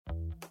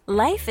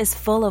Life is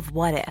full of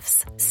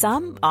what-ifs.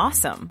 Some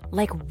awesome,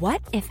 like what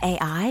if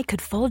AI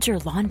could fold your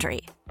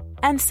laundry?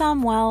 And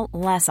some, well,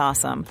 less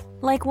awesome,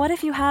 like what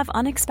if you have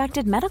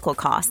unexpected medical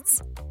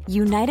costs?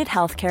 United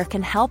Healthcare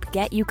can help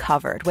get you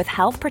covered with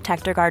Health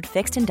Protector Guard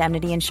fixed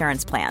indemnity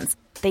insurance plans.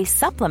 They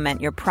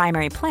supplement your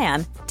primary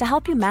plan to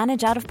help you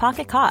manage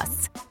out-of-pocket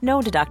costs.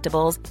 No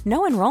deductibles,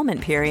 no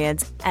enrollment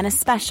periods, and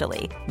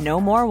especially no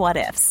more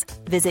what-ifs.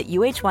 Visit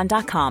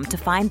uh1.com to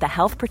find the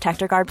Health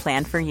Protector Guard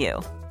plan for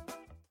you.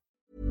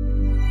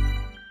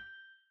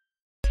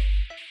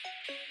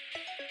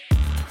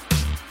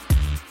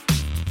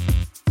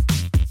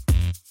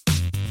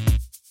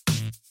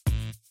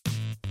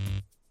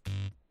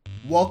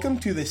 Welcome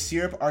to the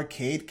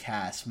SyrupArcade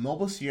cast,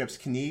 Mobile Syrup's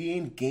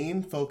Canadian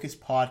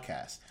game-focused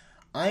podcast.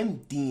 I'm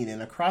Dean,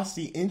 and across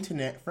the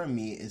internet from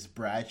me is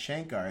Brad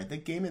Shankar, the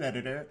gaming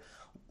editor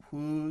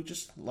who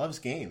just loves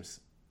games.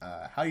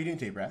 How are you doing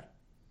today, Brad?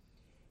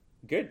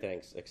 Good,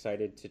 thanks.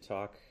 Excited to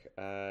talk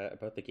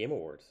about the Game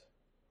Awards.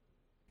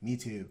 Me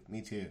too.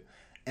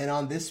 And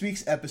on this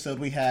week's episode,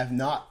 we have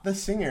not the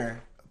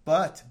singer,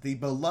 but the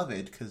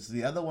beloved, because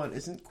the other one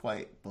isn't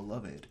quite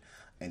beloved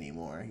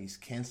anymore. He's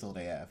canceled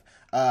AF.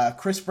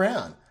 Chris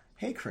Brown.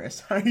 Hey,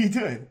 Chris. How are you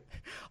doing?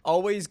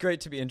 Always great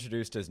to be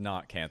introduced as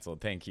not canceled.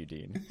 Thank you,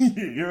 Dean.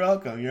 You're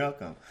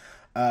welcome.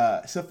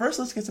 So first,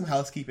 let's get some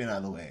housekeeping out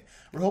of the way.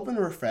 We're hoping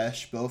to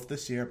refresh both the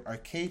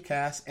SyrupArcade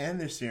cast and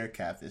the Syrup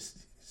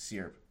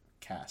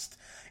cast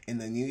in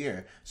the new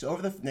year. So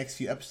over the next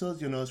few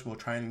episodes, you'll notice we'll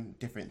try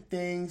different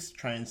things,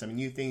 trying some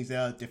new things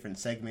out, different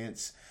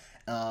segments.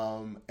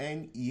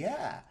 And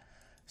yeah.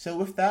 So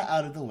with that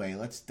out of the way,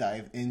 let's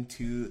dive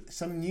into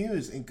some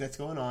news and what's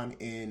going on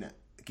in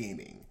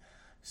gaming.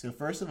 So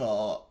first of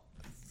all,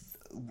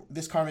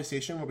 this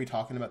conversation will be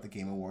talking about the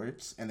Game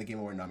Awards and the Game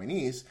Award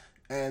nominees,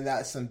 and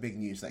that's some big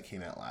news that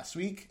came out last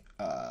week.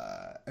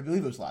 I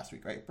believe it was last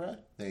week, right,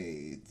 Brett?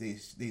 They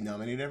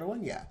nominated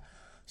everyone? Yeah.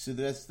 So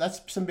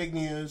that's some big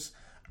news.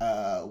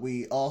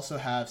 We also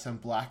have some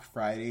Black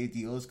Friday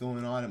deals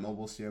going on at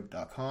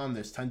mobilesyrup.com.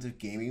 There's tons of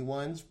gaming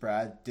ones.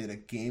 Brad did a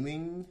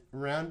gaming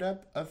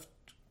roundup of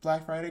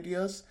Black Friday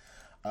deals.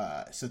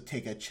 So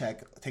take a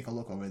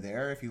look over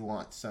there if you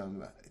want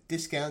some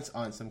discounts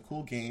on some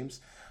cool games.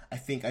 I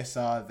think I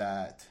saw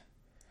that.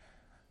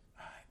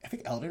 I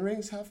think Elden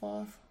Ring's half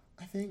off.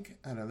 I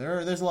don't know.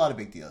 There's a lot of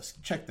big deals.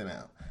 Check them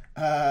out.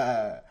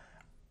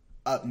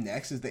 Up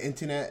next is the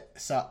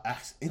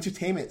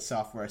Entertainment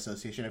Software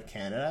Association of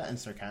Canada and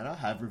Circana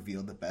have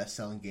revealed the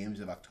best-selling games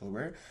of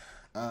October.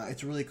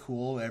 It's really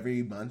cool.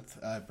 Every month,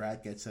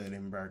 Brad gets an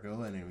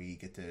embargo, and then we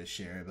get to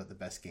share about the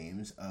best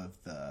games of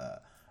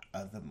the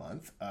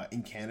month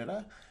in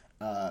Canada.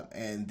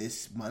 And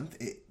this month,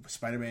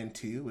 Spider-Man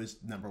 2 was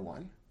number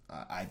one.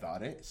 I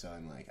bought it, so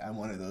I'm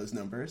one of those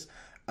numbers.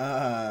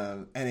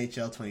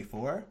 NHL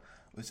 24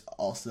 was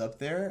also up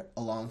there,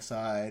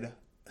 alongside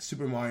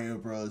Super Mario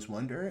Bros.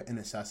 Wonder and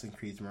Assassin's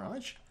Creed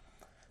Mirage.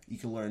 You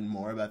can learn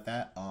more about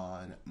that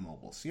on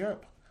Mobile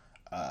Syrup.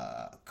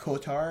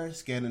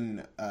 KOTOR's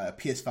getting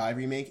PS5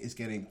 remake is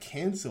getting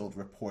canceled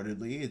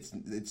reportedly.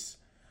 It's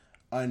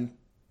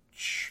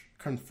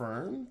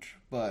unconfirmed,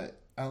 but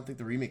I don't think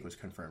the remake was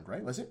confirmed,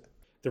 right? Was it?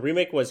 The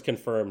remake was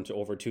confirmed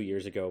over 2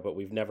 years ago, but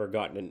we've never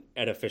gotten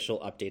an official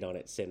update on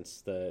it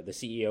since. The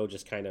CEO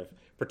just kind of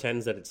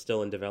pretends that it's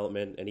still in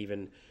development, and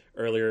even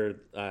earlier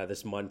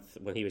this month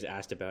when he was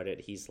asked about it,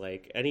 he's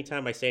like,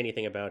 anytime I say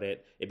anything about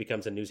it, it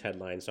becomes a news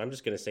headline, so I'm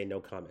just going to say no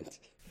comment.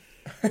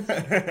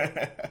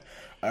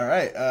 All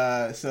right,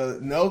 so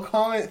no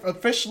comment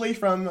officially,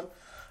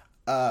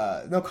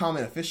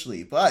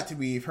 but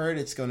we've heard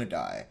it's going to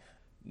die.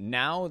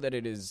 Now that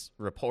it is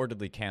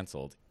reportedly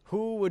canceled,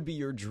 who would be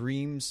your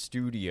dream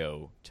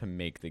studio to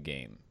make the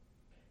game?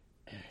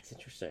 It's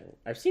interesting.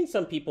 I've seen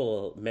some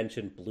people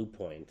mention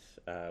Bluepoint,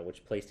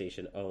 which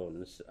PlayStation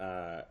owns.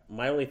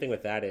 My only thing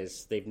with that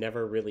is they've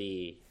never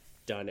really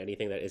done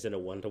anything that isn't a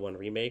one-to-one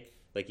remake.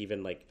 Like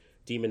even like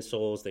Demon's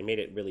Souls, they made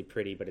it really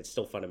pretty, but it's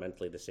still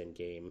fundamentally the same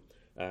game.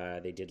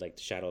 They did like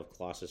the Shadow of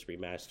Colossus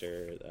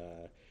remaster,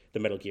 the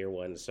Metal Gear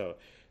one. So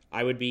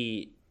I would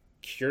be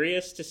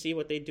curious to see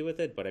what they do with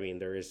it, but I mean,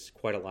 there is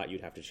quite a lot you'd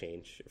have to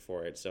change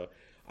for it. So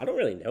I don't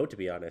really know, to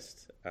be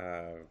honest.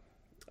 I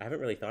haven't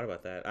really thought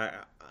about that.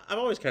 I've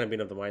always kind of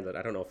been of the mind that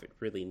I don't know if it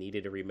really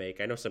needed a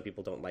remake. I know some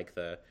people don't like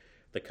the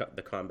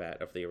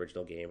combat of the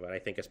original game, but I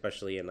think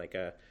especially in like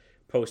a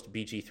post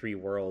BG3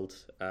 world,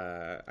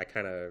 I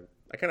kind of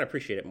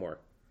appreciate it more.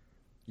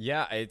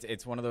 Yeah,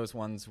 it's one of those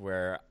ones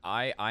where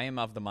I am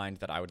of the mind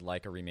that I would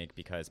like a remake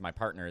because my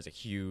partner is a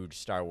huge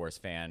Star Wars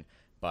fan,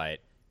 but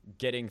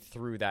getting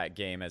through that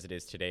game as it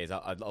is today is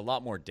a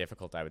lot more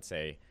difficult, I would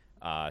say.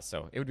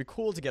 So it would be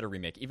cool to get a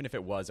remake, even if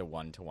it was a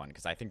one-to-one,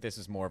 because I think this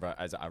is more of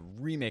a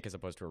remake as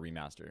opposed to a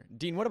remaster.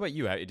 Dean, what about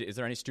you? Is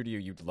there any studio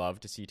you'd love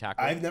to see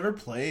tackled? I've never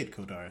played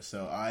KOTOR,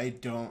 so I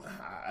don't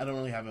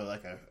really have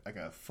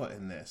a foot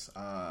in this.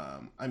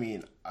 I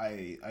mean,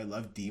 I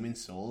love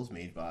Demon's Souls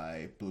made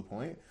by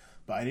Bluepoint,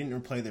 but I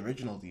didn't play the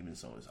original Demon's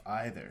Souls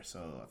either.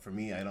 So for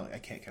me, I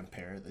can't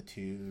compare the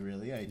two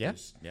really.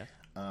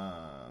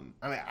 I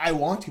mean, I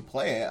want to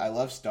play it. I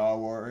love Star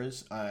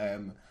Wars.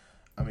 I'm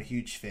a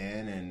huge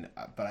fan,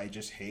 but I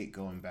just hate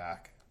going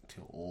back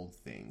to old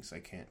things. I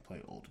can't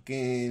play old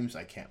games.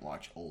 I can't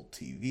watch old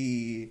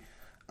TV.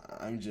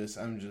 I'm just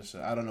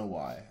I don't know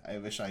why. I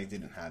wish I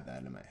didn't have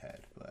that in my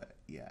head, but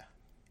yeah.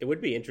 It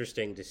would be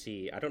interesting to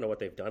see. I don't know what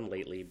they've done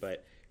lately,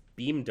 but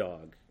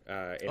Beamdog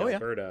in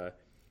Alberta,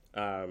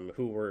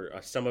 who were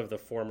some of the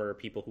former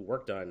people who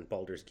worked on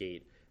Baldur's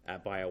Gate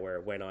at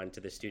BioWare, went on to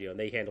the studio, and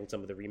they handled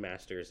some of the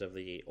remasters of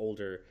the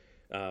older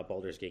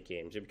Baldur's Gate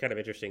games. It'd be kind of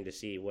interesting to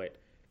see what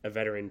a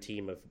veteran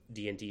team of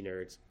D&D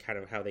nerds, kind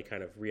of how they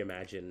kind of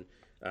reimagine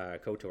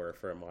KOTOR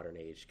for a modern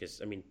age.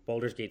 Because, I mean,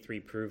 Baldur's Gate 3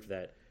 proved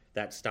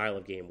that style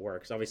of game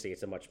works. Obviously,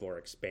 it's a much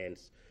more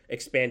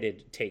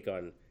expanded take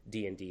on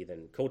D&D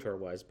than KOTOR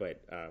was,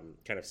 but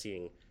kind of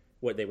seeing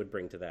what they would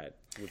bring to that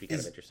would be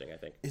kind of interesting, I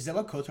think. Is that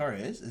what KOTOR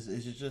is?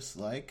 Is it just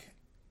like...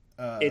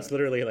 It's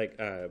literally like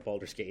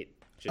Baldur's Gate.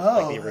 Just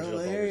like the original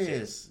hilarious.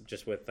 Baldur's Gate.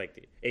 Just with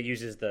like it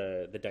uses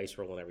the dice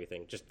roll and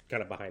everything, just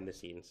kind of behind the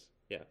scenes.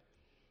 Yeah.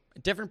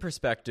 Different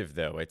perspective,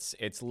 though.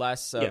 It's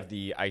less of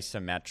the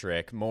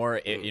isometric, more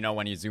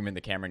when you zoom in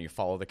the camera and you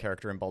follow the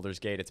character in Baldur's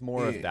Gate. It's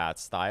more of that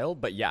style,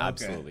 but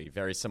absolutely,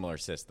 very similar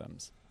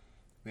systems.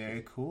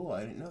 Very cool.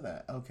 I didn't know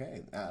that.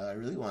 Okay, I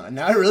really want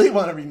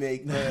to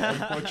remake, but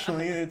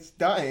unfortunately, it's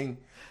dying.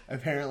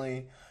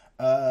 Apparently.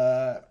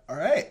 All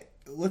right,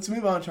 let's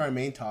move on to our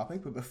main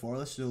topic. But before,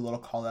 let's do a little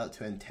call out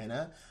to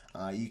Antenna.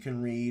 You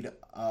can read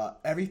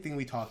everything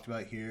we talked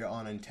about here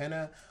on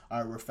Antenna,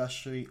 our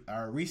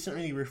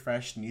recently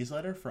refreshed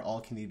newsletter for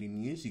all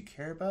Canadian news you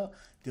care about,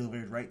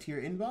 delivered right to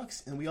your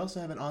inbox. And we also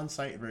have an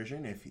on-site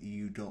version if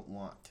you don't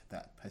want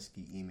that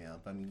pesky email.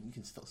 But I mean, you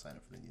can still sign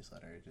up for the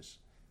newsletter. Just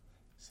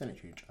send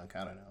it to your junk.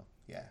 I don't know.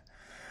 Yeah.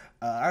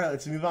 All right,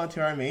 let's move on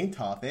to our main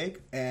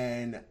topic.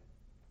 And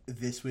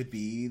this would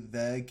be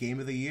the Game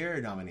of the Year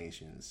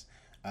nominations.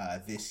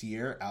 This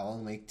year,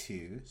 Alan Wake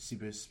 2,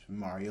 Super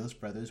Mario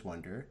Bros.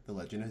 Wonder, The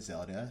Legend of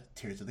Zelda,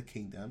 Tears of the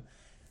Kingdom,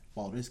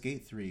 Baldur's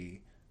Gate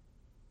 3,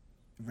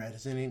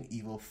 Resident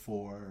Evil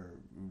 4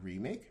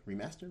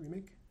 remaster,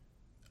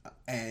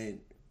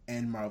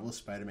 and Marvel's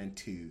Spider-Man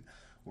 2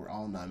 were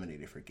all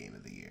nominated for Game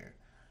of the Year.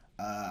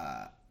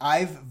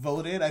 I've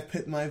voted. I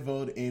put my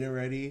vote in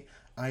already.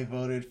 I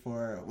voted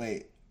for...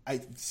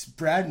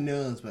 Brad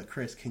knows, but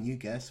Chris, can you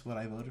guess what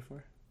I voted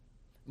for?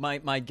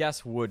 My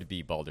guess would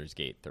be Baldur's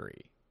Gate 3.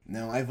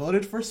 No, I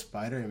voted for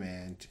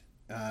Spider-Man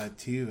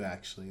 2,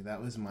 actually.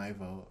 That was my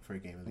vote for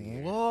Game of the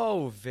Year.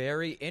 Whoa,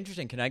 very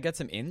interesting. Can I get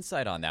some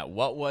insight on that?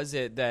 What was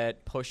it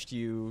that pushed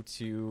you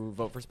to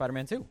vote for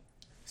Spider-Man 2?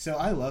 So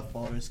I love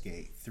Baldur's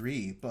Gate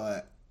 3,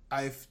 but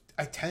I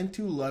tend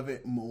to love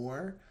it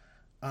more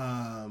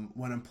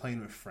when I'm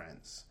playing with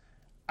friends.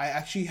 I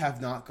actually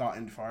have not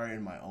gotten far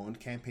in my own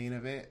campaign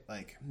of it,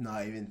 like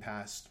not even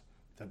past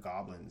the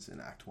goblins in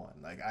Act 1.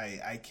 Like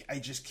I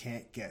just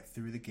can't get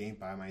through the game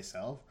by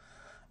myself.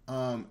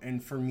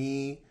 And for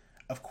me,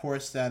 of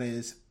course,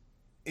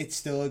 it's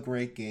still a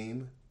great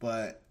game,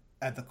 but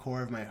at the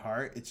core of my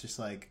heart, it's just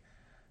like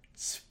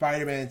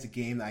Spider-Man's a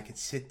game that I could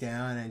sit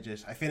down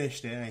and I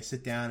finished it and I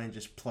sit down and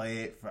just play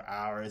it for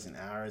hours and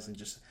hours and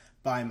just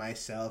by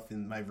myself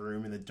in my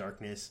room in the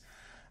darkness.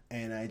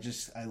 And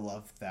I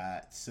love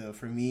that. So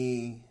for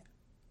me,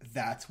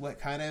 that's what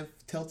kind of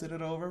tilted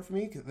it over for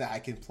me, that I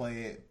can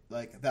play it,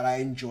 like, that I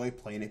enjoy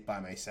playing it by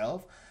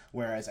myself,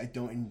 whereas I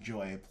don't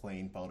enjoy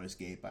playing Baldur's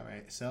Gate by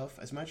myself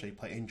as much. I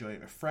enjoy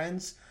it with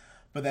friends,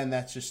 but then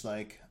that's just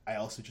like, I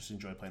also just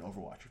enjoy playing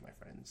Overwatch with my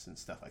friends and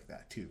stuff like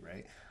that too,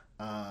 right?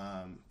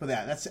 But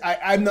yeah,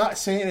 I'm not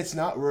saying it's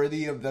not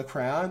worthy of the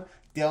crown.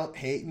 Don't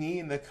hate me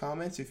in the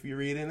comments if you're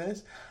reading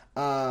this.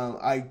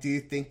 I do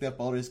think that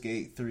Baldur's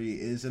Gate 3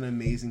 is an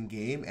amazing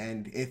game,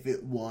 and if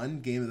it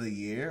won Game of the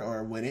Year,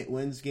 or when it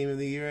wins Game of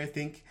the Year, I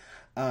think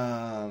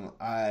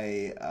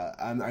I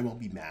won't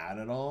be mad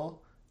at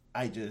all.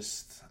 I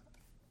just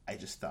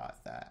thought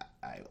that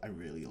I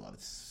really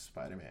loved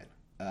Spider-Man.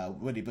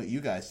 What about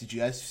you guys? Did you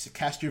guys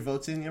cast your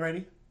votes in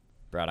already?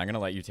 Brad, I'm gonna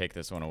let you take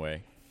this one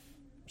away.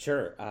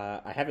 Sure.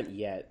 I haven't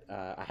yet.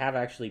 I have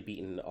actually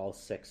beaten all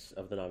 6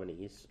 of the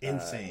nominees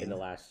Insane. In the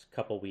last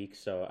couple weeks.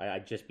 So I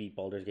just beat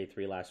Baldur's Gate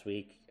 3 last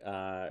week.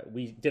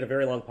 We did a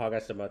very long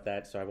podcast about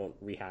that, so I won't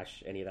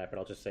rehash any of that. But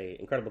I'll just say,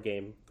 incredible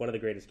game. One of the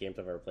greatest games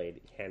I've ever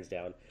played, hands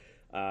down.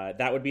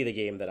 That would be the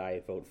game that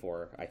I vote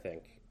for, I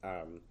think.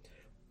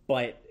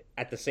 But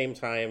at the same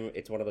time,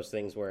 it's one of those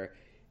things where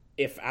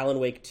if Alan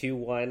Wake 2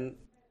 won,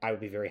 I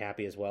would be very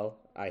happy as well.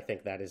 I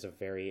think that is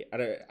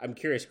I'm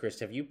curious, Chris,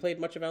 have you played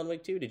much of Alan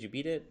Wake 2? Did you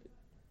beat it?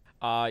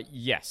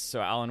 Yes.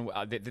 So Alan,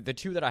 the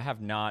 2 that I have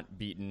not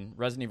beaten,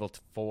 Resident Evil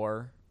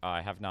 4,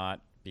 I have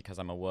not because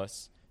I'm a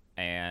wuss,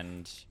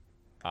 and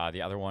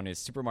the other one is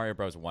Super Mario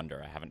Bros.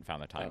 Wonder. I haven't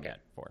found the time yet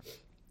for.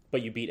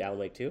 But you beat Alan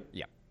Wake 2?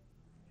 Yeah.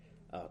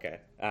 Okay.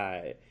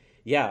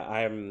 Yeah,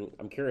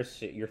 I'm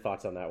curious your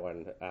thoughts on that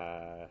one.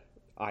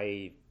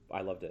 I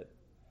loved it.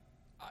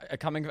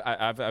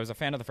 I was a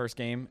fan of the first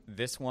game.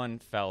 This one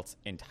felt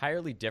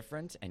entirely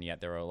different, and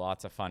yet there were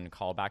lots of fun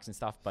callbacks and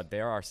stuff. But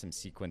there are some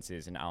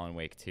sequences in Alan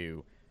Wake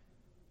 2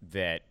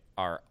 that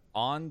are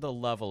on the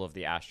level of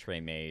the Ashtray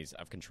Maze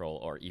of Control,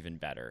 or even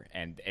better.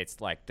 And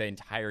it's like the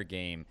entire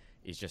game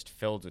is just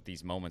filled with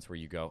these moments where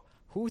you go,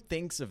 who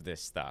thinks of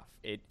this stuff?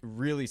 It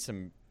really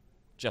some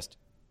just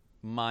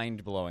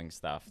mind-blowing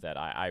stuff that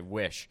I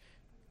wish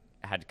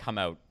had come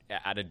out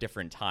at a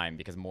different time,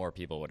 because more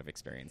people would have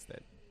experienced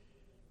it.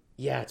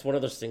 Yeah, it's one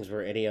of those things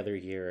where any other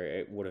year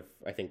it would have,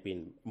 I think,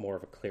 been more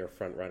of a clear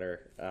front runner.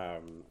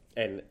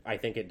 And I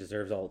think it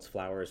deserves all its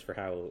flowers for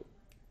how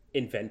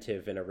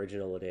inventive and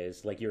original it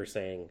is. Like you were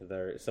saying,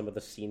 some of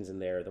the scenes in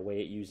there, the way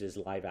it uses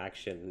live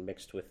action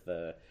mixed with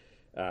the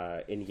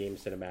in-game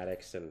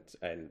cinematics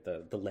and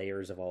the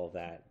layers of all of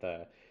that.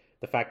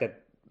 The fact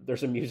that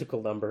there's a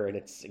musical number and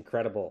it's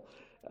incredible.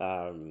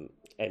 And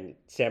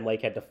Sam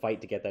Lake had to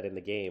fight to get that in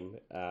the game,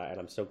 and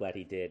I'm so glad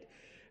he did.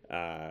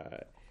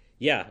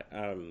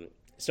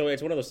 So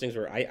it's one of those things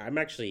where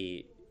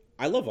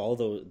I love all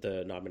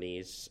the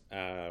nominees.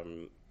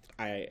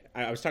 I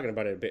was talking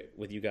about it a bit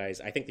with you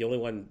guys. I think the only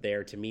one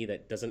there to me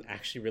that doesn't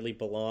actually really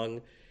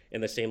belong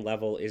in the same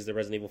level is the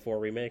Resident Evil 4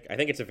 remake. I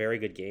think it's a very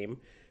good game,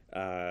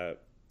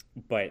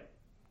 but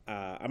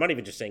I'm not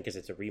even just saying because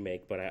it's a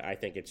remake, but I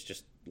think it's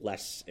just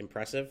less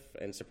impressive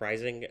and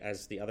surprising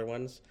as the other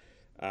ones.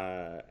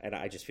 And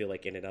I just feel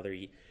like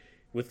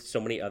with so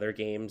many other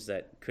games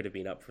that could have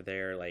been up for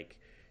there, like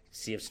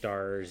Sea of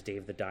Stars,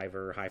 Dave the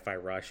Diver, Hi-Fi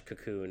Rush,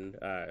 Cocoon,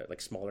 like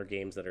smaller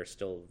games that are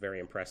still very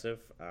impressive.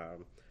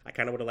 I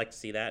kind of would have liked to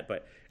see that,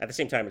 but at the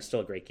same time, it's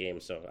still a great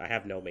game, so I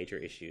have no major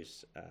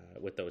issues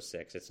with those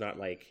 6. It's not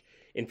like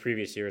in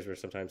previous years where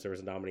sometimes there was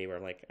a nominee where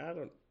I'm like, I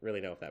don't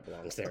really know if that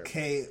belongs there.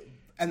 Okay,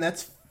 and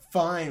that's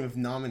fine if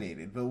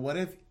nominated, but what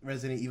if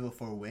Resident Evil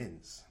 4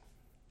 wins?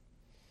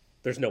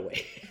 There's no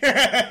way.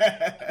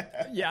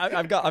 Yeah,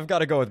 I've got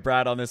to go with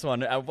Brad on this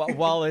one.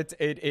 While it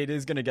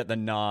is going to get the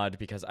nod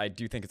because I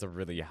do think it's a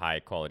really high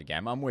quality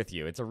game. I'm with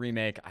you. It's a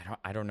remake.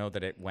 I don't know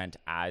that it went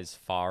as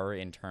far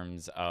in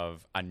terms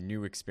of a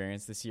new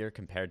experience this year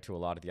compared to a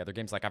lot of the other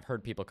games. Like I've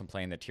heard people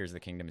complain that Tears of the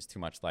Kingdom is too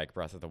much like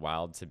Breath of the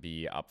Wild to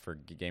be up for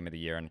Game of the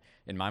Year, and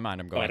in my mind,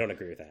 I'm going. I don't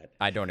agree with that.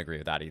 I don't agree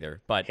with that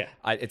either. But yeah.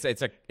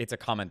 It's a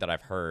comment that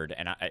I've heard,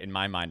 and in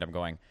my mind, I'm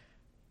going.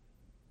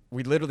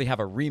 We literally have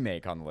a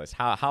remake on the list.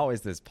 How is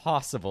this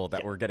possible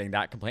that we're getting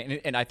that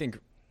complaint? And I think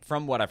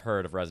from what I've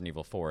heard of Resident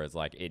Evil 4 is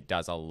like it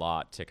does a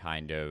lot to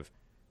kind of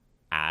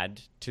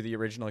add to the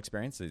original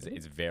experience.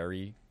 It's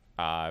very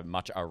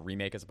much a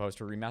remake as opposed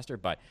to a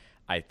remaster. But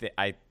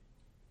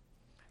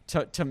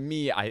to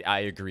me, I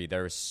agree.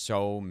 There are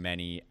so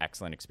many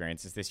excellent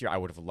experiences this year. I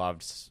would have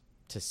loved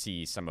to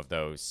see some of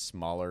those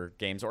smaller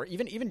games, or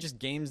even just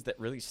games that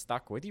really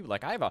stuck with you.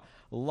 Like I have a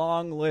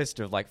long list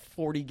of like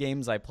 40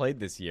 games I played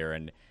this year,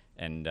 and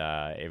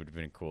it would have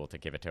been cool to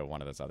give it to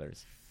one of those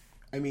others.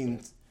 I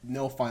mean,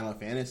 no Final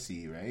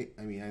Fantasy, right?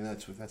 I mean, I know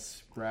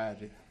that's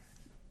Brad.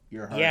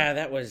 Your heart. Yeah,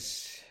 that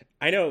was.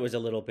 I know it was a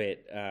little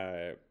bit.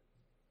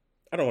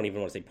 I don't even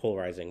want to say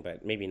polarizing,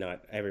 but maybe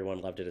not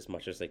everyone loved it as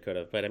much as they could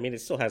have. But I mean,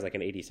 it still has like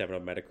an 87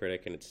 on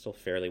Metacritic, and it's still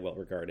fairly well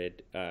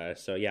regarded.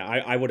 So yeah,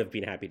 I would have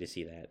been happy to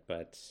see that,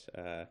 but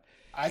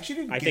I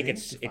think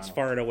it's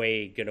far and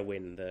away going to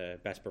win the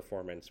best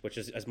performance, which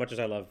is as much as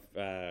I love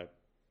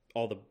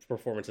all the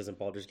performances in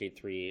Baldur's Gate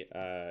 3.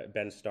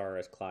 Ben Starr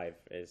as Clive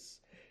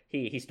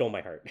he stole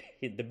my heart.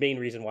 The main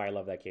reason why I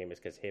love that game is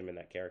because him and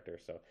that character.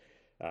 So.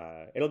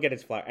 It'll get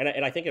its flower,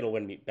 and I think it'll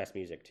win best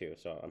music too.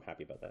 So I'm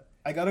happy about that.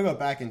 I gotta go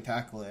back and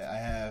tackle it. I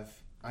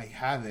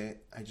have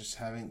it. I just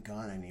haven't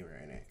gone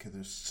anywhere in it because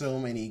there's so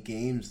many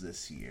games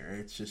this year.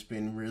 It's just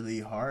been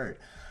really hard.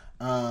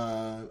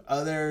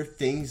 Other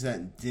things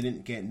that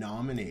didn't get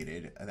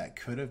nominated that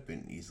could have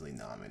been easily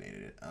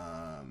nominated.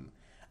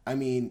 I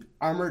mean,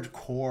 Armored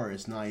Core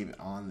is not even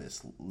on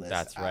this list.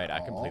 That's right. I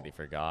completely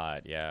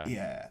forgot. Yeah.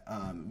 Yeah.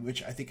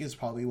 Which I think is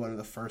probably one of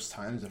the first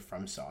times a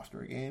From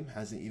Software game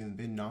hasn't even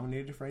been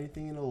nominated for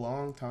anything in a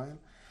long time.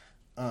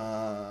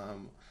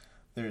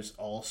 There's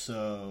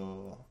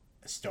also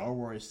Star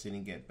Wars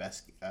didn't get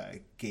best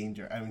game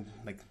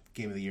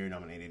of the year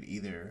nominated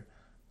either.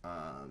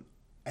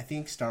 I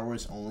think Star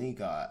Wars only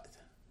got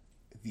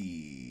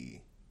the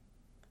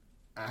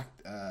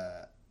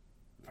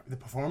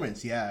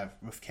performance,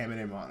 with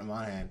Cameron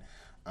Monaghan,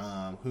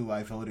 who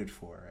I voted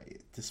for,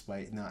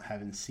 despite not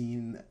having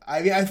seen.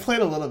 I mean, I've played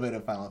a little bit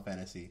of Final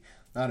Fantasy,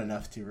 not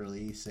enough to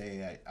really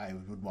say I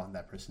would want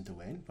that person to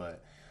win,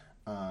 but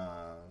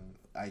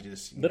I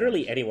just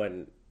literally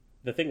anyone.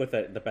 The thing with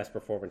the best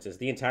performance is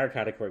the entire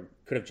category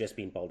could have just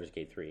been Baldur's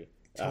Gate 3.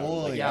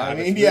 Totally.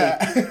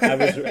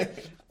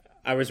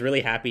 I was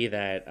really happy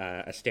that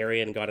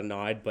Asterion got a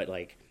nod, but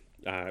like.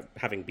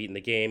 Having beaten the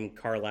game,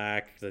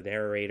 Karlach, the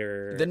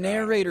narrator. The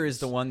narrator is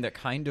the one that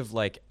kind of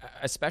like,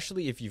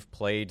 especially if you've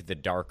played the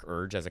Dark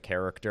Urge as a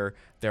character,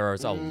 there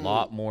is a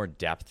lot more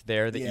depth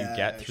there that you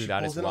get through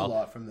that as well. A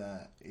lot from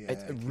that. Yeah,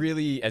 it's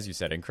really, as you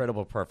said,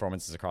 incredible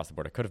performances across the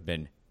board. It could have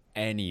been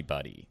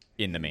anybody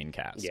in the main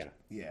cast.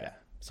 Yeah.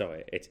 So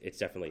it's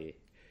definitely.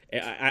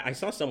 I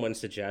saw someone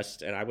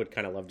suggest, and I would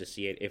kind of love to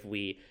see it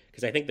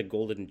because I think the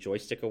Golden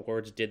Joystick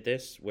Awards did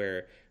this,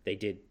 where they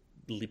did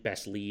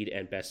best lead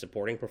and best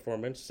supporting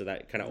performance, so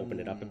that kind of opened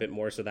it up a bit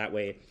more. So that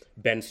way,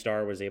 Ben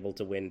Starr was able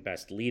to win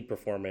best lead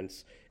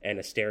performance, and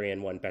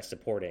Asterion won best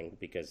supporting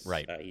because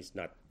he's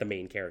not the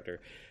main character.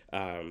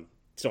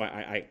 So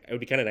it would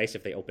be kind of nice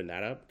if they opened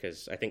that up,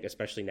 because I think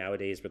especially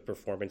nowadays with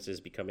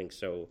performances becoming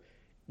so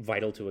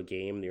vital to a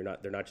game, they're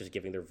not just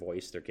giving their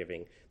voice, they're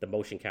giving the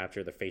motion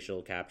capture, the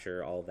facial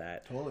capture, all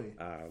that. Totally.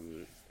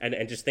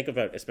 And just think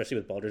about, especially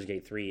with Baldur's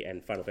Gate 3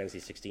 and Final Fantasy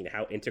 16,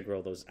 how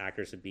integral those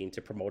actors have been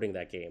to promoting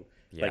that game.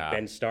 Yeah. Like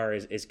Ben Starr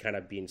is kind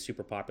of being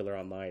super popular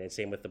online, and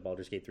same with the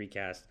Baldur's Gate 3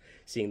 cast,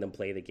 seeing them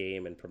play the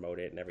game and promote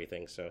it and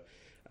everything. So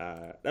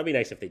that'd be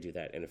nice if they do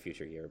that in a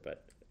future year.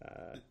 But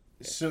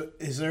So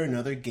is there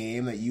another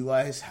game that you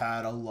guys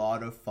had a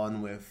lot of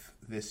fun with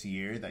this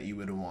year that you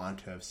would want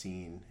to have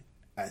seen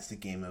as the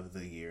Game of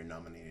the Year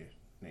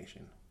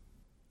nomination?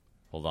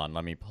 Hold on,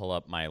 let me pull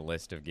up my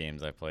list of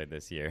games I played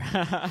this year.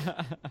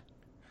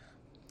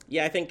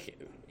 Yeah, I think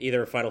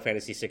either Final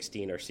Fantasy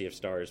 16 or Sea of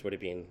Stars would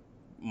have been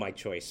my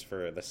choice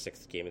for the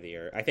 6th Game of the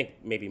Year. I think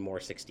maybe more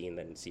 16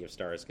 than Sea of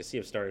Stars, because Sea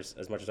of Stars,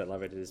 as much as I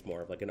love it, it is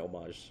more of like an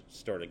homage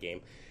sort of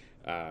game.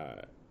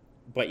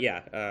 But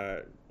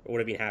yeah, would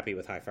have been happy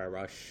with Hi-Fi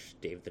Rush,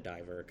 Dave the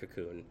Diver,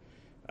 Cocoon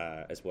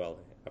as well,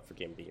 up for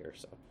Game of the Year.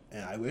 So.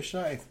 And I wish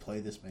I've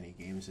played this many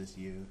games as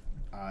you.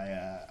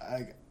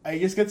 I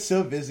just get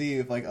so busy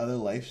with like other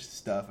life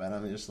stuff, and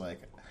I'm just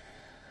like,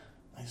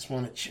 I just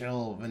want to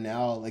chill. But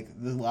now, like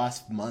the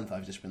last month,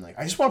 I've just been like,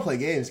 I just want to play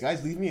games,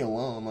 guys. Leave me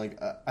alone.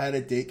 Like I had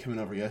a date coming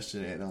over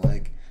yesterday, and I'm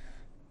like,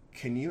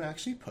 can you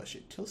actually push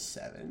it till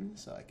 7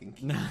 so I can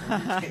keep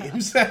playing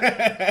games?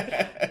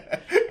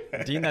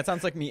 Dean, that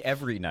sounds like me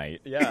every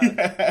night.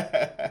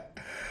 Yeah.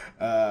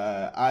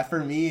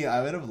 For me,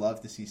 I would have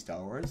loved to see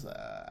Star Wars.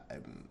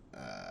 I'm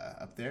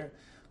up there,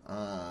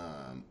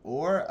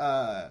 or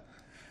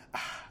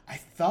I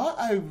thought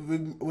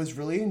was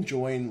really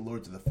enjoying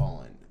Lords of the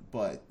Fallen,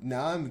 but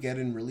now I'm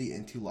getting really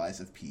into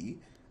Lies of P,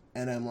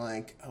 and I'm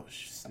like, oh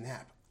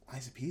snap,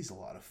 Lies of P is a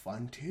lot of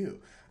fun too.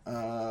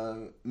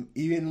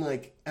 Even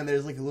like, and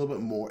there's like a little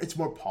bit more. It's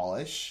more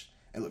polished.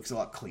 It looks a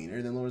lot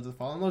cleaner than Lords of the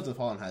Fallen. Lords of the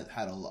Fallen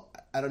had a lot.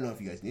 I don't know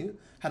if you guys knew,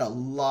 had a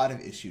lot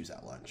of issues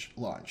at launch.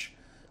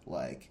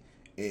 Like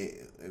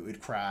it would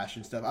crash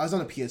and stuff. I was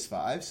on a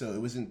PS5, so it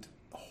wasn't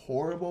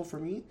horrible for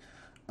me.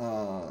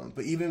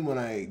 But even when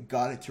I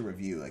got it to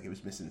review, like it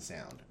was missing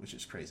sound, which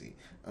is crazy.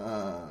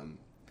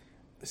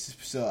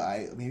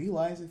 So maybe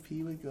Lies of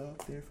P would go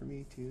up there for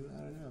me too.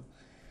 I don't know.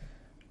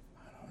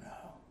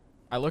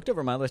 I looked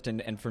over my list,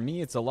 and for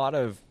me, it's a lot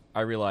of,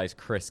 I realize,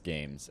 Chris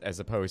games as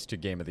opposed to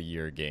Game of the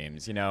Year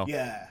games, you know?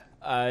 Yeah.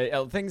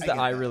 Things that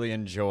I really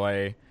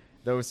enjoy,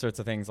 those sorts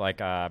of things,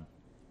 like one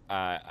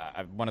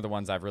of the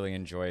ones I've really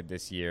enjoyed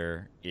this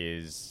year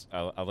is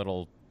a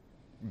little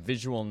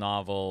visual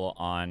novel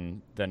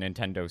on the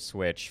Nintendo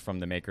Switch from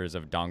the makers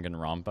of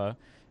Danganronpa,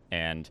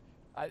 and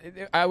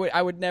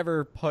I would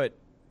never put,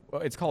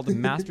 it's called the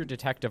Master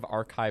Detective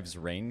Archives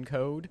Rain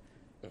Code,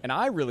 and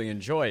I really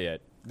enjoy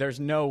it.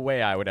 There's no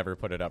way I would ever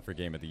put it up for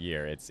Game of the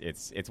Year.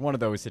 It's one of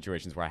those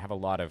situations where I have a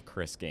lot of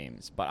Chris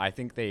games, but I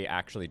think they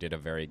actually did a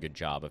very good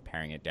job of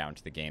paring it down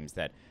to the games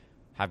that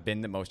have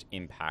been the most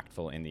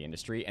impactful in the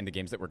industry and the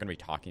games that we're going to be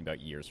talking about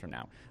years from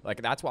now.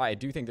 Like, that's why I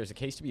do think there's a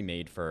case to be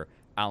made for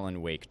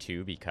Alan Wake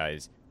 2,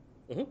 because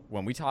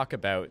when we talk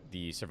about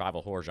the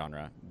survival horror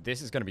genre,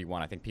 this is going to be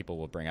one I think people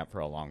will bring up for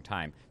a long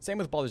time. Same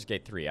with Baldur's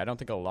Gate 3. I don't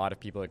think a lot of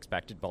people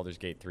expected Baldur's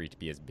Gate 3 to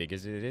be as big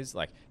as it is.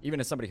 Like,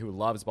 even as somebody who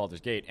loves Baldur's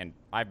Gate, and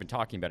I've been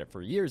talking about it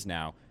for years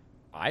now,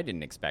 I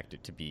didn't expect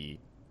it to be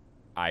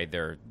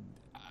either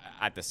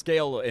at the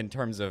scale in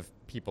terms of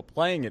people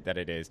playing it that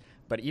it is,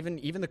 but even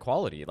the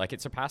quality. Like,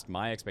 it surpassed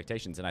my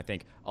expectations, and I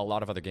think a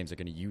lot of other games are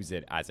going to use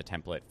it as a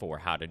template for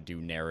how to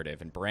do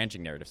narrative and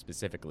branching narrative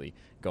specifically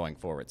going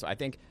forward. So I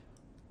think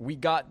we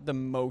got the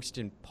most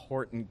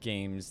important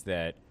games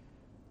that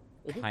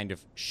kind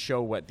of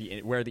show where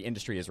the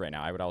industry is right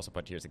now. I would also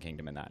put Tears of the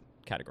Kingdom in that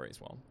category as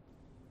well.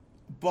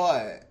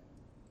 But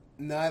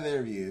neither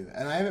of you,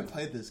 and I haven't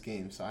played this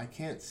game, so I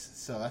can't.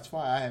 So that's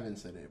why I haven't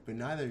said it. But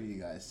neither of you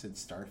guys said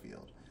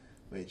Starfield,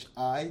 which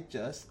I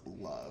just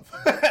love.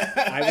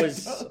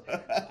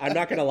 I'm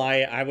not gonna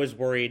lie. I was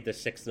worried the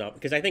 6th up,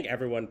 because I think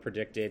everyone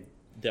predicted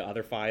the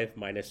other 5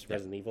 minus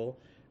Resident Evil.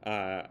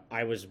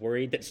 I was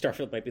worried that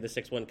Starfield might be the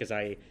 6th one, because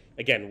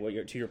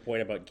to your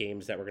point about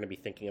games that we're going to be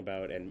thinking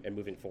about and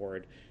moving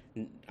forward,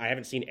 I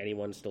haven't seen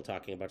anyone still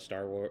talking about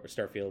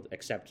Starfield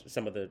except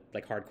some of the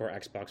like hardcore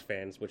Xbox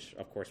fans, which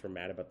of course were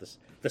mad about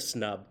the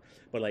snub.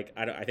 But like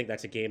I think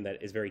that's a game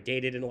that is very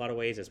dated in a lot of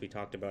ways, as we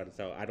talked about, and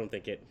so I don't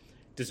think it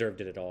deserved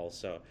it at all.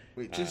 So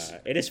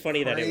it is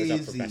funny that it was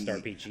up for best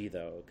RPG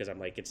though, because I'm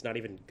like, it's not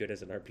even good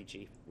as an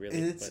RPG, really.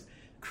 It's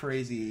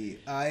crazy.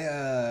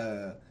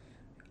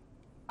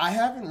 I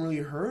haven't really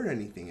heard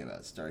anything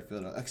about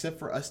Starfield except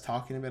for us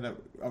talking about it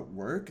at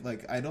work.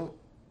 Like, I don't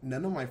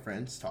none of my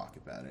friends talk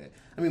about it.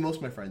 I mean, most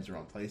of my friends are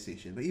on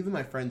PlayStation, but even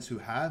my friends who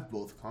have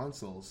both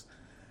consoles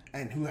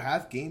and who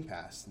have Game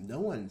Pass, no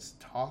one's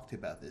talked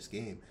about this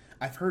game.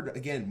 I've heard,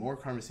 again, more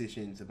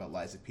conversations about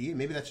Lies of P, and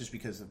maybe that's just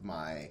because of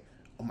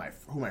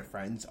who my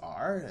friends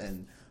are,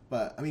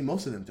 but I mean,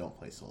 most of them don't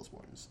play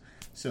Soulsborns.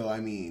 So, I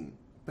mean,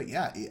 but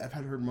yeah, I've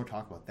heard more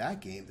talk about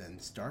that game than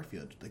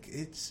Starfield. Like,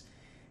 it's...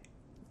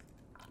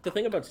 The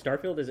thing about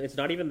Starfield is it's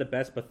not even the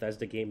best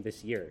Bethesda game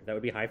this year. That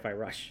would be Hi-Fi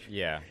Rush.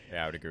 Yeah,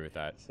 I would agree with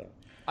that. So,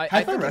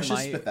 Hi-Fi Rush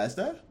is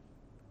Bethesda?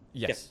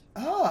 Yes.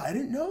 Oh, I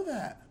didn't know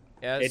that.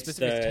 It's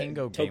the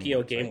Tango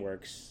Tokyo Gameworks,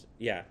 Gameworks.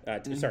 Yeah,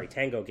 sorry,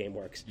 Tango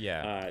Gameworks.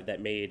 Yeah.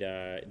 That made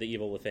The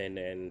Evil Within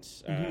and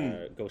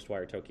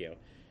Ghostwire Tokyo.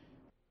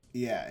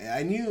 Yeah,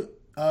 I knew...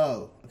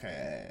 Oh,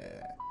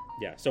 okay.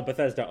 Yeah, so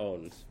Bethesda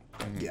owns.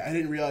 Yeah, I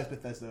didn't realize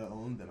Bethesda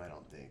owned them, I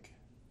don't think.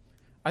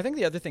 I think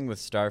the other thing with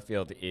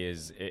Starfield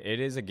is it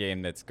is a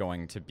game that's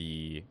going to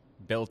be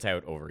built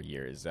out over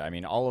years. I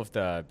mean, all of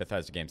the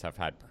Bethesda games have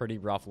had pretty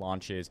rough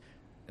launches.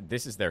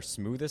 This is their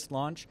smoothest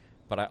launch,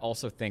 but I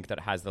also think that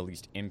it has the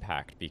least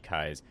impact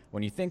because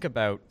when you think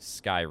about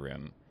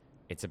Skyrim,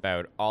 it's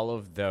about all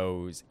of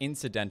those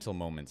incidental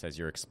moments as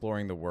you're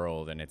exploring the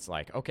world, and it's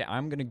like, okay,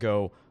 I'm going to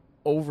go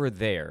over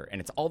there, and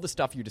it's all the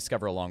stuff you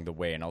discover along the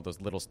way and all those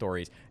little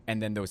stories,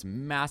 and then those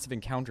massive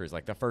encounters,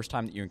 like the first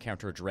time that you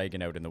encounter a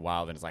dragon out in the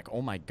wild, and it's like,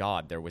 oh my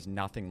god, there was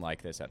nothing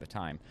like this at the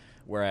time.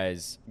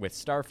 Whereas with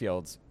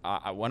Starfields,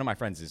 one of my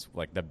friends is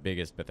like the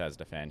biggest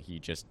Bethesda fan. He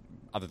just,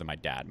 other than my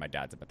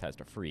dad's a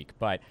Bethesda freak,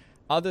 but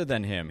other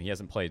than him, he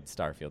hasn't played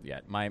Starfield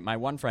yet. My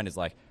one friend is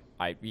like,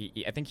 I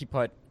think he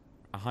put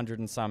 100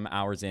 and some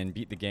hours in,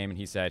 beat the game, and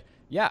he said,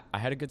 yeah, I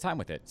had a good time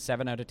with it,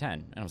 7 out of 10.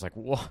 And I was like,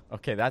 whoa,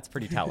 okay, that's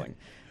pretty telling.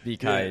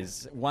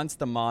 Because once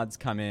the mods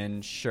come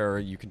in, sure,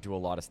 you can do a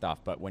lot of stuff,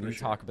 but when you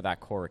talk about that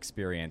core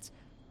experience,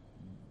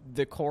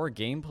 the core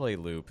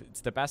gameplay loop, it's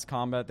the best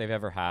combat they've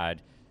ever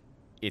had,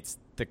 it's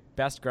the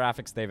best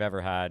graphics they've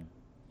ever had,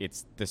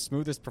 it's the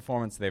smoothest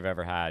performance they've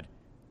ever had,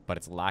 but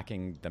it's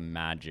lacking the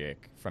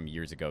magic from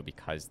years ago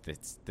because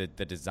the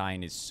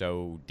design is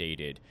so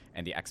dated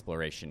and the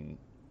exploration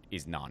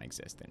is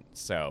non-existent.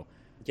 So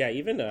yeah,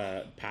 even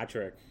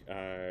Patrick,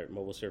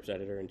 Mobile Syrups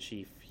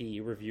editor-in-chief, he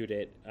reviewed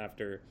it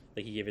after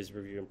he gave his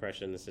review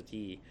impressions. That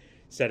he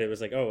said it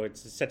was like, oh, it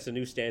sets a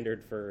new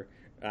standard for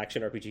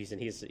action RPGs,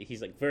 and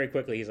he's like, very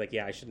quickly, he's like,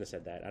 yeah, I shouldn't have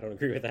said that. I don't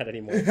agree with that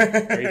anymore.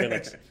 Or even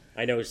like,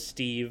 I know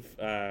Steve,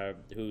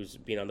 who's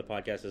been on the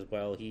podcast as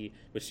well, he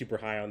was super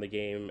high on the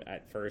game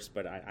at first,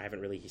 but I haven't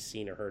really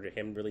seen or heard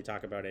him really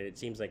talk about it. It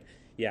seems like,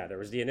 yeah, there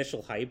was the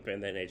initial hype,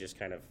 and then it just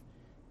kind of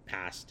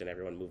passed and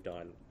everyone moved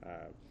on.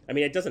 I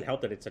mean, it doesn't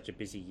help that it's such a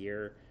busy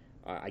year.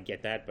 I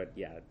get that, but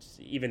yeah,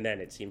 even then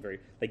it seemed very,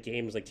 like,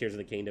 games like Tears of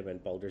the Kingdom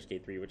and Baldur's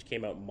Gate 3, which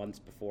came out months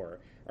before,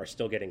 are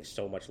still getting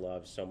so much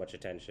love, so much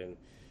attention,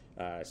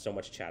 so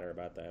much chatter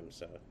about them.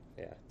 So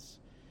yeah, it's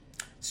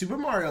Super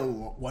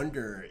Mario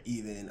Wonder.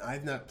 Even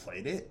I've not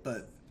played it,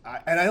 but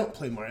I don't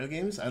play Mario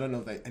games. I don't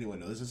know if anyone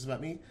knows this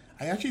about me.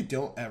 I actually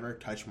don't ever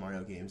touch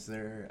Mario games.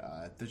 They're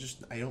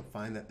just, I don't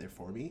find that they're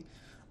for me.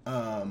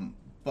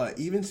 But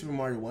even Super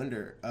Mario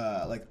Wonder,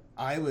 like,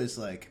 I was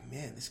like,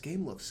 man, this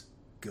game looks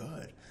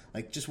good.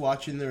 Like, just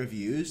watching the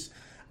reviews,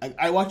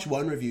 I watched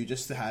one review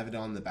just to have it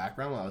on the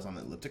background while I was on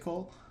the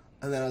elliptical,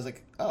 and then I was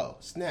like, oh,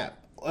 snap.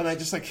 And I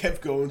just, like,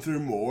 kept going through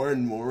more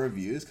and more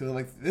reviews, because I'm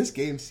like, this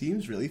game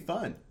seems really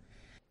fun.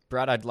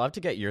 Brad, I'd love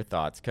to get your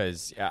thoughts,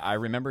 because I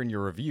remember in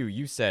your review,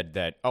 you said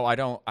that,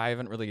 I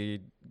haven't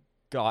really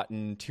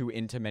gotten too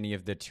into many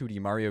of the 2D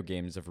Mario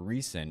games of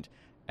recent.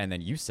 And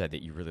then you said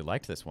that you really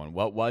liked this one.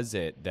 What was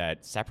it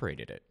that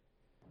separated it?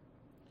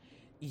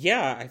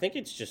 Yeah, I think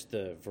it's just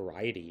the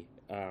variety.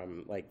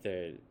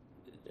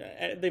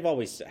 They've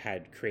always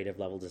had creative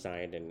level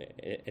design and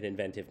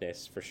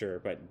inventiveness for sure.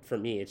 But for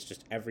me, it's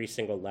just every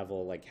single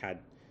level had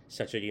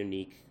such a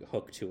unique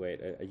hook to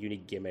it, a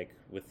unique gimmick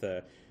with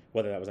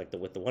whether that was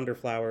with the Wonder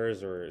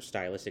Flowers or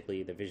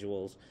stylistically the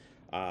visuals.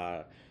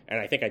 And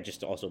I think I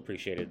just also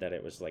appreciated that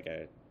it was like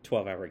a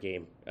 12-hour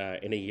game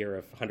in a year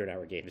of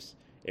 100-hour games.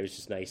 It was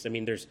just nice. I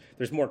mean, there's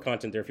more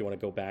content there if you want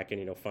to go back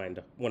and find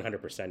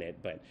 100% it,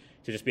 but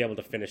to just be able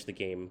to finish the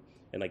game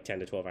in 10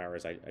 to 12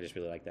 hours, I just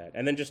really like that.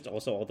 And then just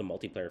also all the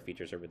multiplayer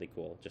features are really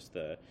cool. Just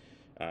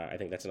I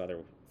think that's another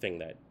thing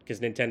that, because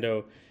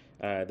Nintendo,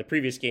 the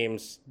previous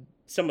games,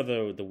 some of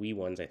the Wii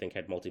ones I think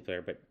had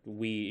multiplayer, but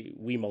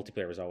Wii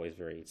multiplayer was always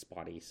very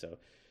spotty. So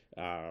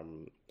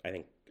I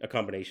think a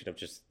combination of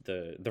just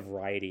the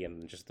variety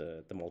and just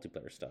the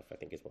multiplayer stuff, I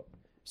think, is what.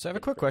 So I have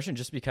a quick question,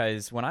 just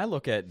because when I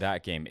look at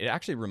that game, it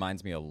actually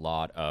reminds me a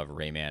lot of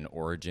Rayman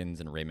Origins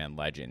and Rayman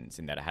Legends,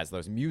 in that it has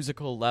those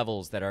musical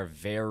levels that are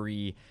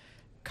very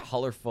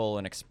colorful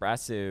and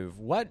expressive.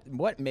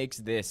 What makes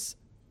this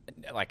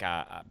like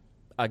a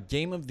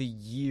Game of the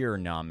Year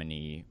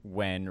nominee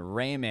when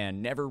Rayman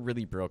never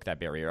really broke that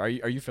barrier? Are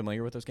you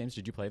familiar with those games?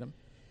 Did you play them?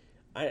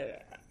 I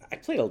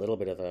played a little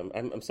bit of them.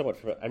 I'm somewhat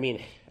familiar. I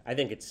mean, I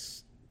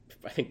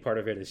think part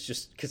of it is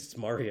just because it's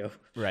Mario.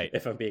 Right.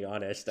 If I'm being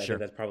honest, I think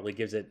that probably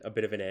gives it a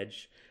bit of an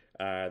edge.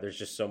 There's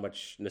just so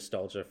much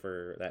nostalgia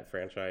for that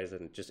franchise,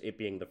 and just it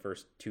being the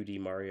first 2D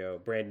Mario,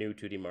 brand new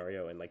 2D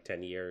Mario in like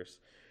 10 years.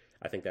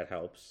 I think that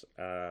helps.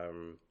 Yeah,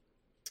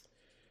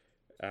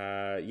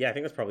 I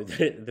think that's probably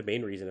the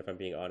main reason, if I'm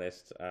being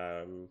honest.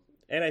 And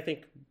I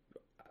think,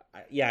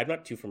 I'm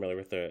not too familiar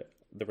with the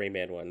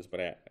Rayman ones,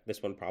 but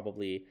this one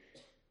probably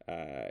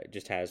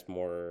just has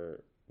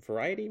more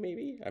variety,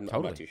 maybe? I'm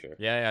not too sure.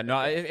 Yeah.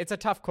 No, it's a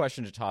tough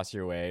question to toss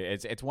your way.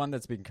 It's one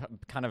that's been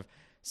kind of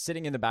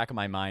sitting in the back of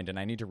my mind, and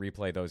I need to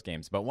replay those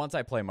games. But once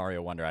I play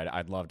Mario Wonder,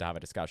 I'd love to have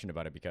a discussion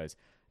about it, because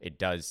it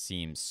does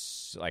seem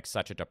like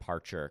such a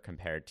departure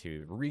compared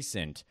to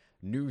recent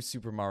new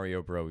Super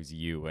Mario Bros.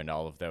 U and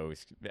all of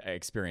those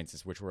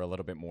experiences, which were a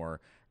little bit more...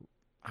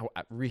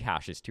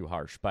 rehash is too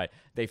harsh, but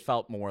they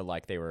felt more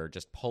like they were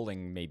just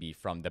pulling maybe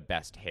from the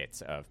best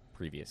hits of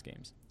previous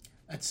games.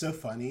 That's so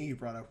funny. You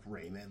brought up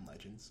Rayman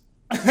Legends.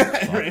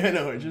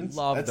 Rayman Origins.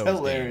 That's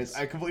hilarious.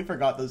 Games. I completely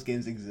forgot those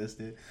games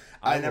existed.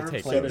 I never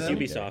played them.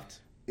 Ubisoft.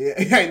 Yeah,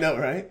 I know,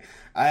 right?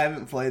 I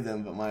haven't played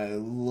them, but my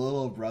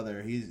little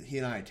brother, he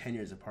and I are 10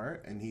 years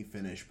apart, and he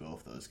finished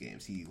both those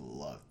games. He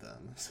loved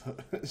them, so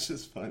it's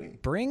just funny.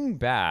 Bring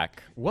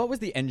back, what was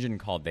the engine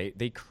called?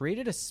 They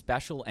created a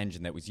special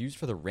engine that was used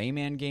for the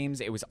Rayman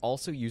games. It was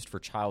also used for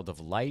Child of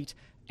Light,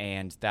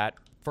 and that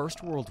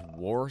First World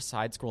War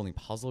side-scrolling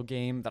puzzle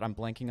game that I'm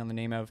blanking on the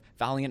name of,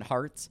 Valiant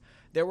Hearts.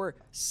 There were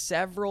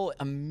several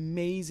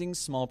amazing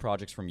small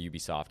projects from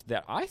Ubisoft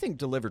that I think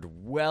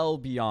delivered well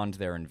beyond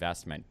their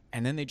investment,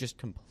 and then they just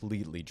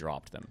completely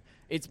dropped them.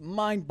 It's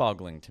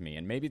mind-boggling to me,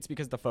 and maybe it's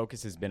because the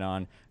focus has been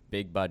on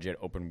big-budget,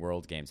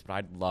 open-world games, but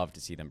I'd love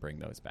to see them bring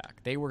those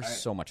back. They were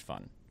so much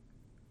fun.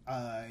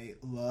 I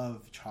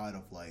love Child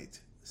of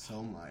Light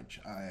so much.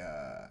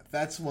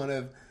 That's one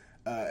of...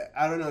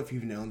 I don't know if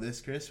you've known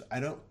this, Chris. I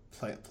don't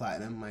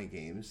platinum my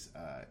games.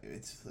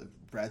 It's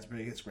Brad's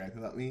biggest gripe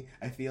about me.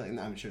 I feel like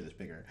I'm sure there's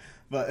bigger,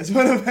 but it's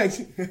one of my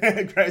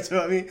gripes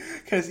about me,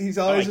 because he's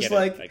always just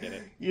like,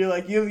 you're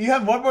like you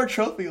have one more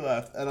trophy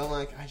left, and I'm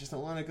like, I just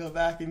don't want to go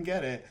back and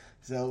get it.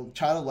 So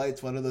Child of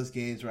Light's one of those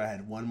games where I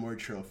had one more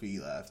trophy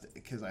left,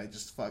 because I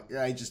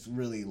just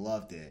really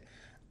loved it.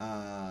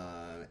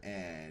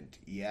 And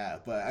yeah,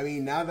 but I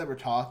mean, now that we're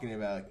talking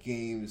about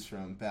games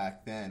from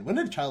back then, when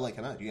did Child of Light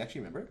come out? Do you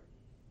actually remember?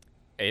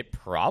 It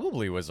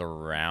probably was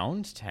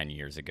around 10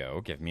 years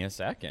ago. Give me a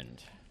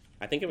second.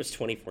 I think it was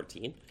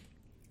 2014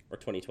 or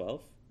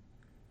 2012.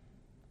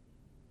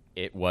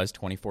 It was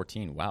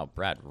 2014. Wow,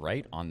 Brad,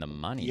 right on the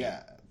money.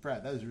 Yeah,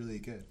 Brad, that was really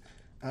good.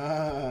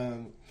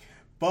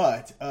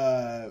 But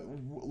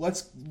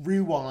let's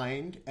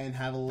rewind and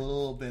have a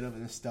little bit of a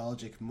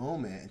nostalgic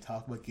moment and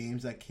talk about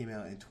games that came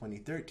out in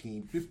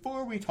 2013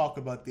 before we talk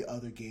about the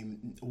other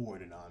game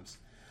award noms.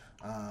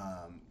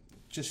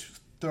 Just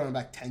throwing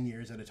back 10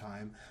 years at a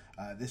time.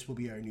 This will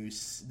be our new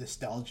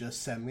nostalgia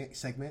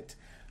segment.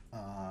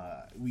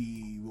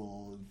 We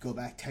will go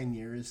back 10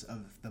 years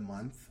of the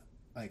month.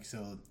 Like,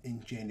 so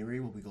in January,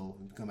 we'll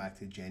go back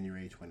to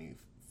January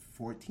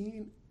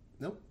 2014.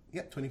 Nope.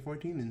 Yeah,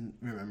 2014, and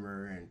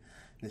remember and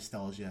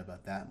nostalgia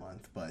about that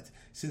month. But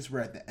since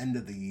we're at the end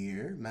of the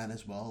year, might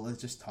as well,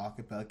 let's just talk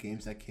about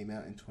games that came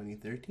out in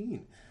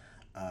 2013.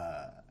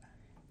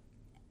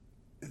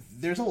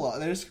 There's a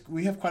lot.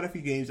 We have quite a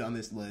few games on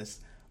this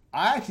list.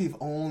 I actually have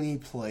only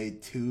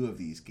played 2 of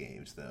these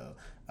games, though.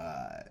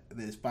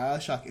 There's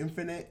BioShock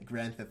Infinite,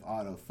 Grand Theft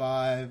Auto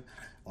 5,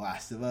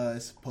 Last of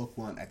Us,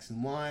 Pokemon X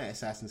and Y,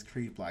 Assassin's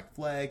Creed Black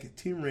Flag,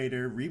 Tomb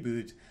Raider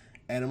Reboot,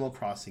 Animal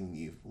Crossing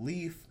New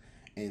Leaf,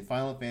 and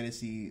Final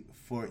Fantasy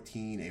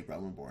XIV: A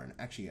Realm Reborn.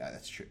 Actually, yeah,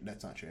 that's true.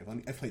 That's not true.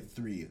 I've played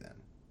 3 of them.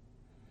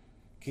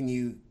 Can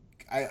you...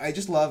 I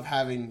just love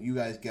having you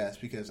guys guess,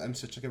 because I'm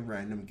such like a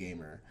random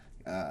gamer.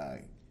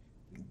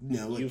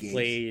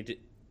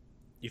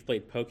 You've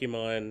played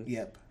Pokemon.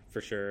 Yep. For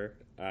sure.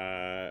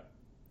 Have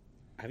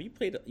you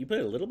played a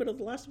little bit of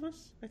The Last of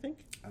Us, I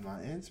think? I'm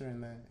not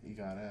answering that. You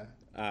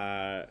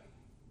gotta...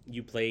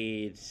 You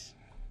played...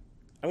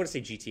 I want to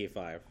say GTA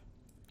 5.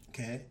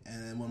 Okay,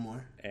 and then one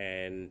more.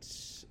 And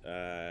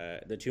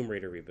the Tomb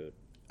Raider reboot.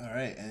 All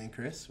right, and then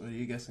Chris, what are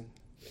you guessing?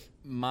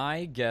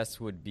 My guess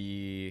would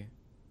be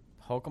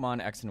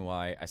Pokemon X and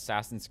Y,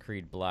 Assassin's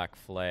Creed Black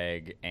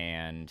Flag,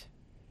 and...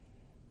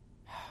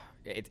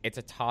 It's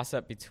a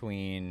toss-up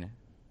between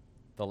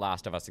The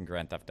Last of Us and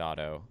Grand Theft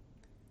Auto.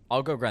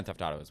 I'll go Grand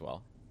Theft Auto as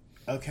well.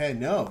 Okay,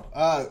 no.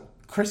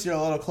 Chris, you're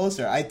a little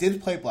closer. I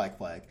did play Black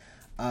Flag.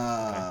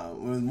 I've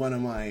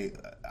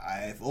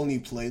only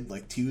played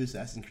like 2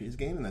 Assassin's Creed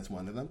games, and that's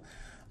one of them.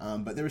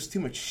 But there was too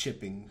much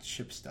ship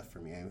stuff for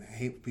me. I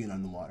hate being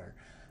on the water.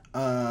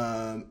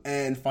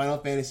 And Final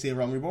Fantasy: A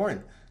Realm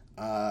Reborn.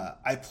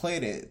 I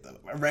played it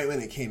right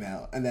when it came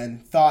out, and then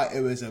thought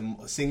it was a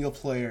single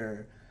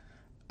player.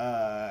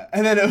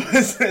 And then it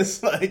was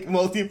this like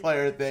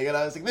multiplayer thing, and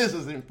I was like, this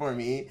isn't for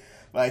me.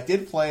 But I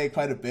did play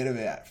quite a bit of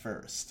it at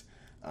first,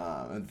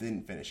 and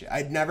didn't finish it.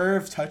 I'd never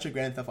touched a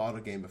Grand Theft Auto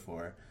game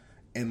before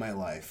in my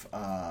life,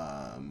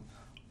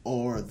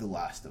 or The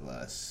Last of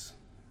Us.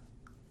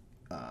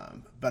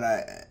 But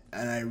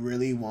I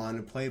really want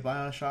to play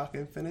BioShock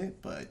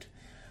Infinite, but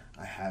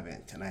I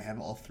haven't, and I have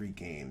all 3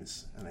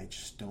 games, and I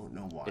just don't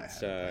know why I haven't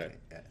played it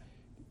yet.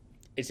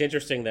 It's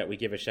interesting that we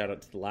give a shout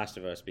out to The Last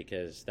of Us,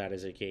 because that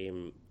is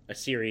a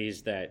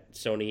series that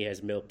Sony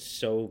has milked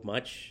so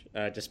much,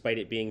 despite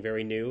it being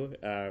very new.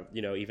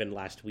 Even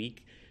last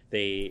week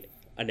they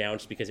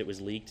announced, because it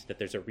was leaked, that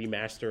there's a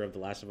remaster of The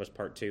Last of Us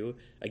Part 2,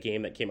 a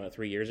game that came out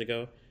 3 years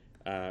ago,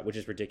 which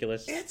is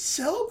ridiculous. It's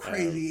so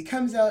crazy. It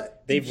comes out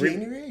in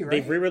January, right?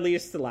 They've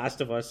re-released The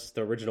Last of Us,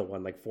 the original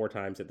one, like 4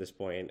 times at this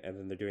point, and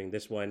then they're doing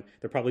this one.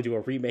 They'll probably do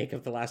a remake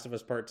of The Last of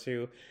Us Part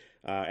 2.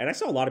 And I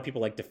saw a lot of people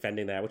like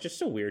defending that, which is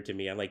so weird to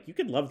me. I'm like, you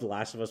could love The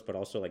Last of Us, but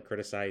also like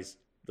criticize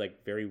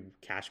like very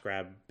cash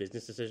grab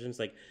business decisions.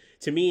 Like,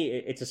 to me,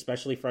 it's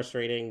especially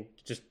frustrating,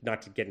 just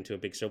not to get into a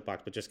big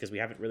soapbox, but just because we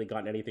haven't really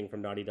gotten anything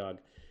from Naughty Dog.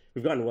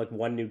 We've gotten like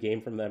one new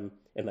game from them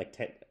in like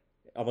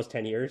almost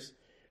 10 years.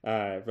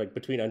 Like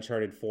between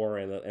Uncharted 4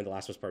 and The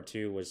Last of Us Part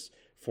 2 was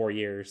 4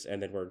 years,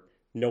 and then we're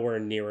nowhere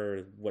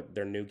near what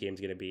their new game's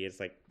going to be. It's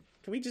like,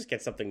 can we just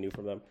get something new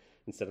from them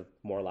instead of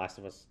more Last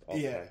of Us all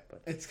the time?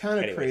 But it's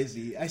kind of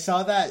crazy. I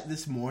saw that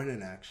this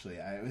morning, actually.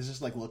 I was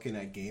just like looking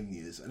at game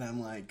news, and I'm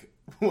like,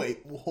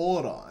 wait,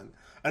 hold on.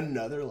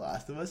 Another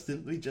Last of Us?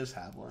 Didn't we just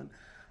have one?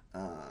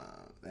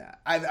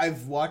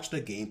 I've watched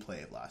a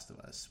gameplay of Last of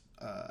Us,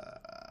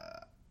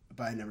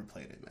 but I never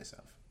played it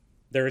myself.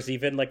 There's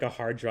even like a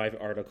hard drive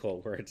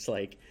article where it's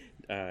like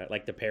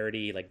the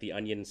parody, like the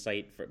Onion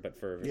site,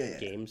 for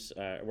games,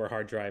 where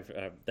hard drive,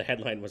 the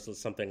headline was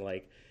something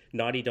like,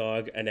 Naughty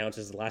Dog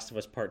announces The Last of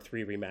Us Part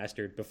 3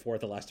 remastered before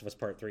The Last of Us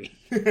Part 3.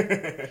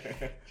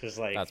 Just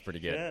like, that's pretty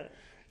good.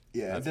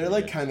 Yeah, they're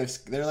like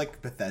they're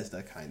like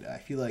Bethesda kind of. I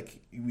feel like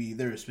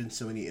there's been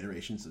so many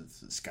iterations of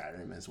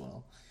Skyrim as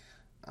well.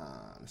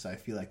 So I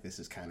feel like this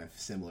is kind of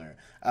similar.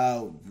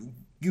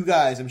 You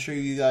guys, I'm sure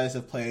you guys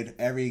have played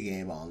every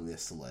game on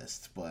this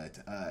list, but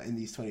in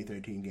these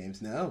 2013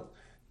 games, no.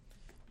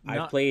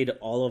 I played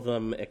all of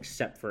them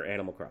except for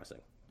Animal Crossing.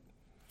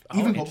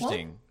 Even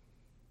interesting. Pokemon?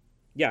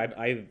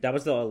 Yeah, that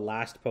was the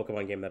last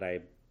Pokemon game that I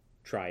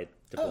tried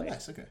to play. Oh,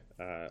 nice, okay.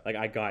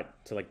 I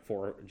got to like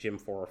Gym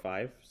 4 or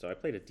 5, so I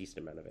played a decent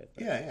amount of it.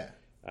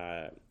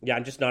 But,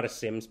 I'm just not a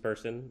Sims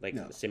person,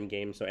 a Sim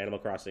game, so Animal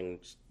Crossing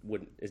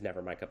is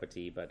never my cup of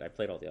tea, but I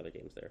played all the other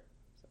games there.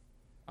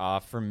 So.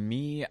 For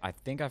me, I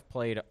think I've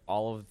played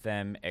all of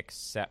them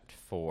except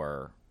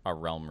for A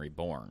Realm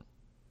Reborn,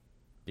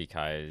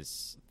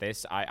 because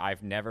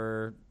I've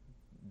never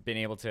been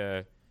able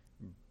to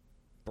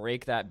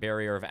break that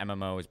barrier of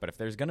MMOs, but if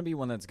there's going to be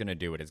one that's going to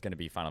do it, it's going to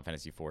be Final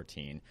Fantasy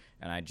XIV,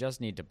 and I just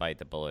need to bite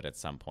the bullet at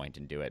some point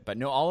and do it. But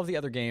no, all of the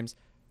other games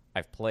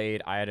I've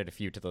played, I added a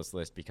few to this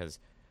list because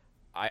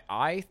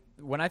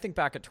when I think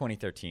back at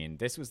 2013,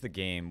 this was the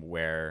game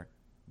where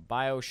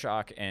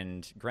BioShock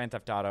and Grand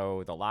Theft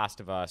Auto, The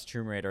Last of Us,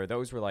 Tomb Raider,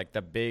 those were like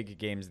the big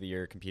games of the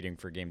year competing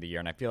for Game of the Year,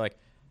 and I feel like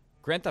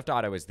Grand Theft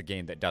Auto is the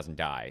game that doesn't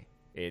die.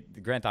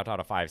 Grand Theft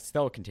Auto 5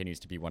 still continues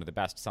to be one of the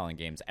best-selling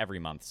games every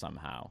month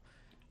somehow.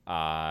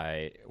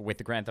 With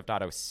the Grand Theft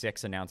Auto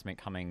 6 announcement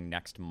coming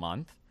next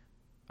month,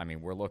 I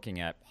mean, we're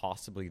looking at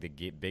possibly the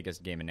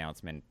biggest game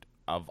announcement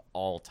of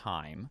all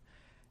time.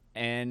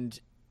 And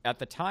at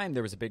the time,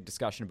 there was a big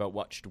discussion about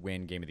what should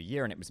win Game of the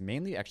Year, and it was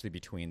mainly actually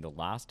between The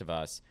Last of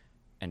Us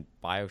and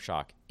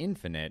BioShock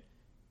Infinite,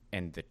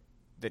 and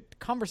the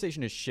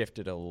conversation has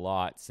shifted a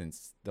lot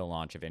since the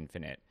launch of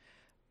Infinite.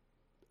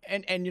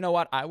 And you know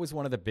what? I was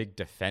one of the big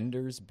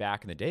defenders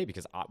back in the day,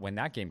 because when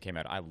that game came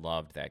out, I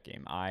loved that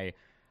game. I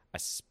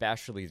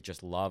especially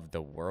just loved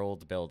the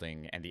world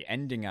building and the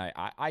ending.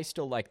 I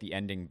still like the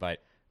ending,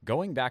 but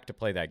going back to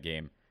play that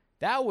game,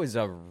 that was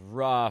a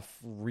rough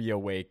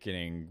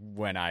reawakening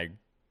when I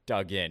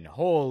dug in.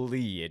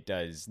 Holy, it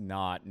does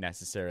not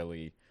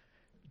necessarily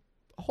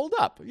hold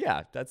up.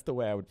 Yeah, that's the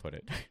way I would put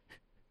it.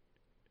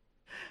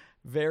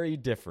 Very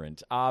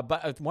different.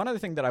 But one other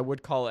thing that I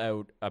would call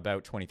out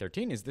about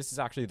 2013 is this is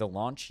actually the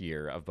launch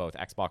year of both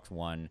Xbox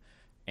One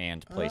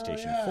and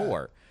PlayStation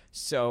 4.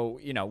 So,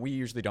 we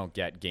usually don't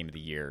get Game of the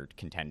Year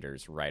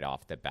contenders right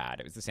off the bat.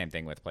 It was the same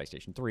thing with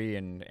PlayStation 3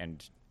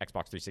 and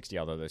Xbox 360,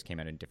 although those came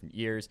out in different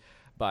years.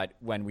 But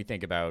when we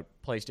think about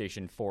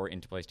PlayStation 4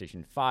 into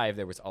PlayStation 5,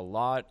 there was a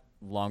lot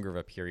longer of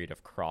a period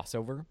of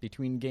crossover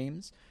between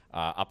games.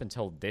 Up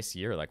until this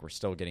year, we're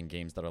still getting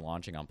games that are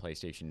launching on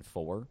PlayStation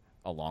 4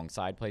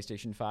 alongside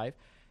PlayStation 5.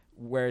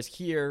 Whereas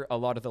here, a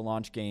lot of the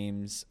launch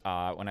games,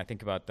 when I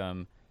think about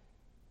them,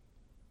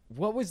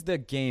 what was the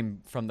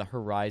game from the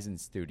Horizon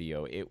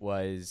studio? It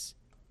was...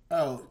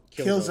 Oh,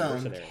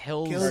 Killzone.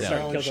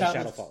 Killzone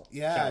Shadowfall.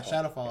 Yeah,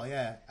 Shadowfall,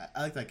 yeah.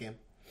 I like that game.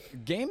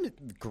 Game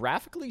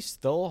graphically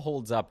still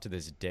holds up to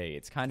this day.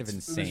 It's kind of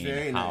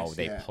insane how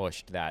they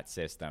pushed that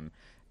system.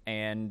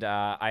 And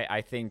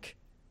I think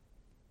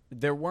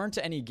there weren't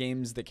any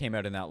games that came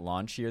out in that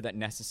launch year that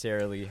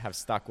necessarily have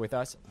stuck with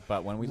us.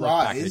 But when we look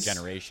back at the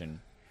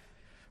generation...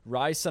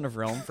 Rise Son of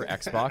Rome for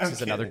Xbox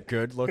is another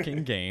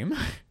good-looking game.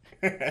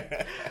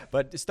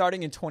 But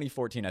starting in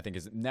 2014, I think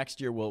is next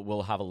year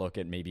we'll have a look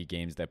at maybe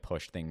games that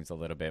push things a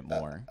little bit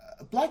more.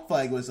 Black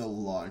Flag was a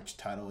launch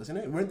title, wasn't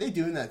it? Weren't they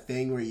doing that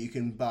thing where you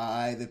can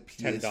buy the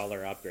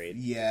 $10 upgrade?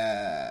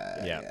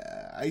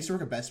 Yeah. I used to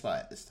work at Best Buy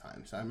at this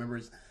time, so I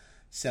remember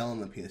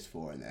selling the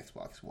PS4 and the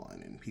Xbox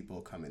One, and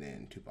people coming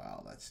in to buy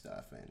all that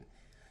stuff, and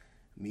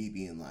me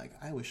being like,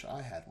 I wish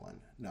I had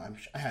one. No,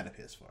 I had a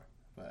PS4,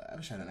 but I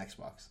wish I had an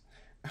Xbox.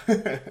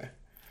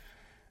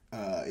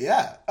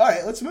 Yeah. All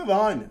right, let's move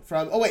on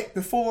from... Oh, wait.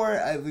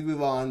 Before we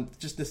move on,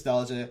 just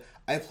nostalgia.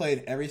 I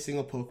played every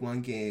single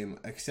Pokemon game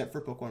except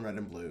for Pokemon Red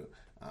and Blue,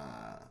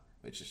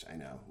 which is, I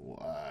know,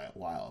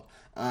 wild.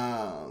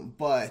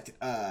 But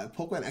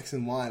Pokemon X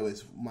and Y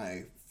was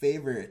my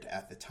favorite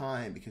at the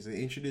time because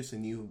they introduced a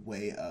new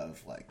way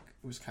of, like...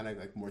 It was kind of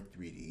like more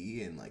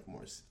 3D and like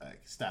more like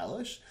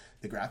stylish,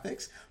 the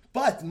graphics.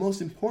 But most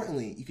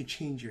importantly, you could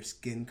change your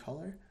skin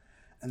color.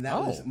 And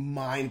that was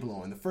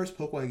mind-blowing. The first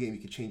Pokemon game, you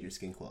could change your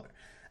skin color.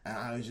 And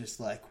I was just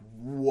like,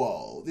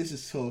 whoa, this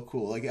is so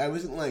cool. Like, I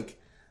wasn't like...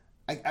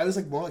 I was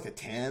like more like a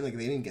tan. Like,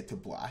 they didn't get to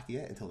black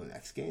yet until the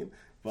next game.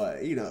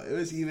 But, you know, it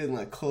was even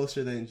like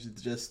closer than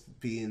just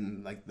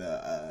being like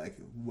the... like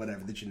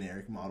whatever the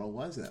generic model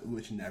was,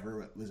 which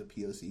never was a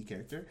POC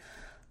character.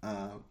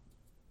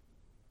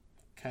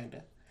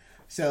 Kinda.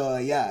 So,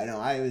 yeah, no,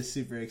 I was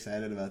super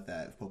excited about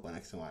that Pokemon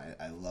X and Y.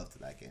 I loved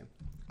that game.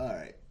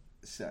 Alright.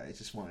 Sorry, I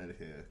just wanted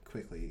to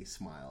quickly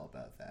smile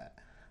about that.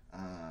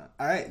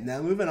 Alright,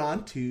 now moving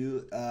on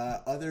to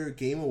other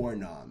Game Award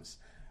noms.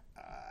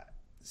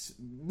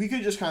 We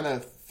could just kind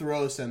of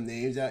throw some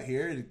names out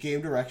here. The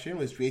Game Direction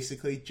was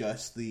basically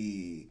just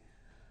the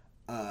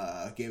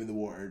Game of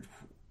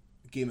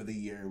the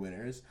Year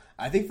winners.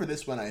 I think for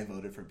this one I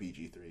voted for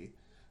BG3.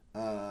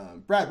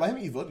 Brad, why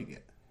haven't you voted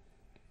yet?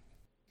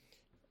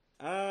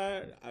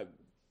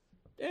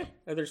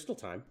 There's still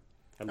time.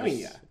 I'm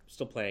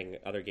still playing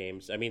other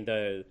games. I mean,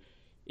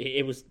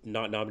 it was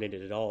not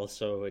nominated at all,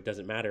 so it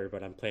doesn't matter,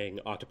 but I'm playing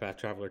Octopath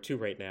Traveler 2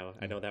 right now.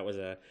 I know that was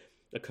a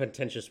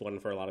contentious one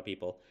for a lot of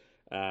people.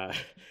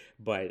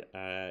 But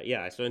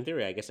so in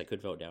theory, I guess I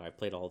could vote now. I've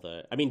played all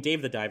the... I mean,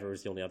 Dave the Diver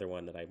was the only other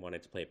one that I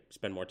wanted to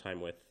spend more time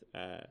with,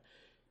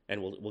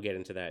 and we'll get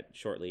into that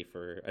shortly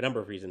for a number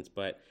of reasons,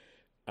 but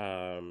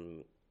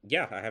I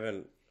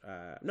haven't...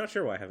 not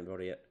sure why I haven't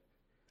voted yet.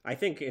 I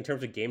think in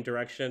terms of game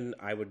direction,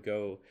 I would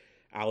go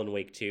Alan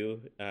Wake 2.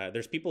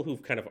 There's people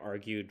who've kind of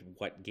argued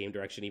what game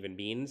direction even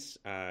means.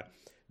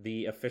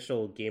 The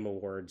official Game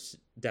Awards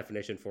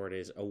definition for it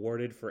is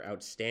awarded for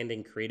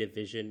outstanding creative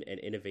vision and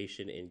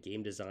innovation in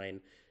game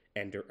design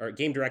or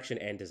game direction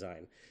and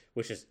design,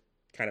 which is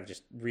kind of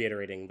just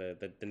reiterating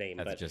the name.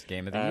 That's just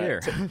Game of the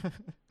Year.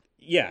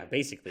 Yeah,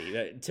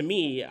 basically. To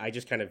me, I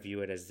just kind of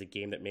view it as the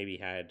game that maybe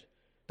had...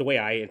 The way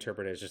I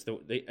interpret it is just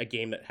a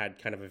game that had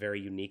kind of a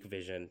very unique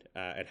vision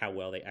and how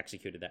well they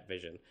executed that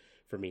vision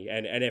for me.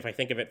 And if I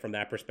think of it from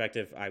that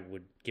perspective, I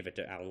would give it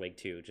to Alan Wake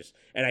 2.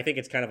 And I think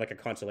it's kind of like a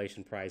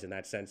consolation prize in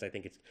that sense. I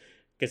think it's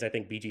because I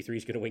think BG3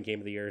 is going to win Game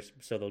of the Year,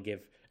 so they'll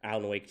give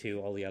Alan Wake 2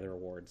 all the other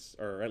awards,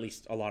 or at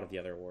least a lot of the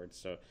other awards.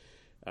 So,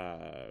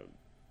 I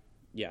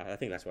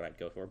think that's what I'd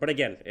go for. But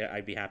again,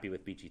 I'd be happy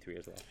with BG3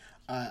 as well.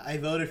 I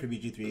voted for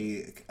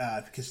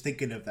BG3 because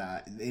thinking of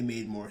that, they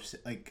made more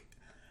like...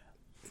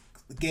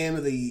 Game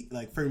of the...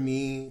 Like, for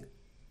me,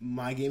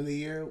 my Game of the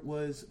Year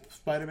was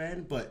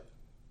Spider-Man, but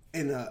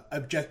in an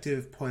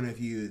objective point of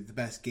view, the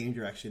best game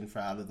direction for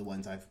out of the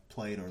ones I've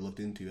played or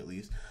looked into, at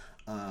least,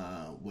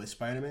 was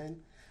Spider-Man.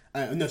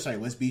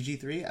 Was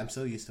BG3. I'm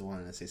so used to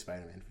wanting to say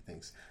Spider-Man for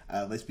things.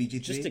 Was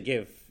BG3.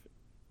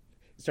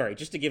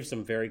 Just to give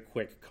some very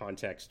quick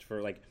context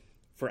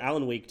for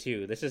Alan Wake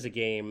 2, this is a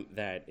game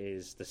that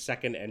is the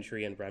second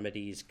entry in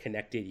Remedy's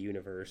connected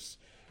universe.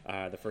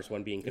 The first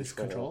one being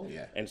Control.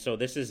 Yeah. And so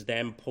this is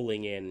them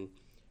pulling in,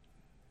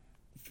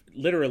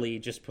 literally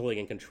just pulling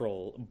in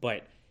Control,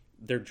 but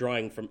they're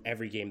drawing from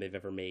every game they've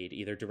ever made,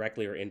 either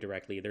directly or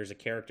indirectly. There's a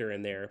character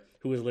in there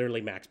who is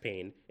literally Max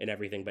Payne in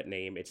everything but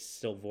name. It's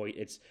still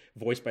it's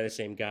voiced by the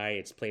same guy.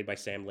 It's played by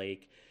Sam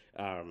Lake.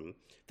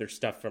 There's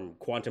stuff from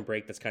Quantum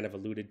Break that's kind of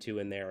alluded to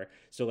in there.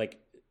 So like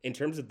in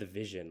terms of the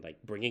vision,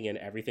 like bringing in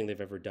everything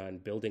they've ever done,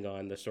 building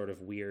on the sort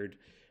of weird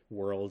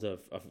world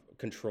of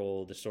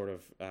Control, the sort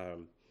of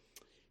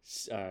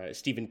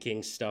Stephen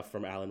King stuff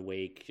from Alan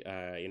Wake,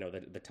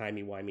 the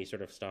timey-wimey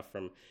sort of stuff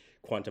from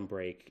Quantum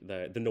Break,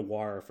 the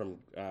noir from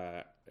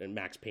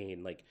Max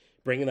Payne, like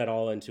bringing that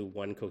all into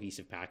one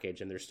cohesive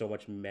package, and there's so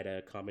much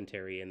meta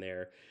commentary in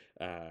there.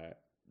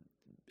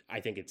 I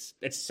think it's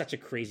such a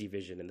crazy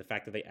vision, and the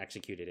fact that they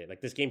executed it,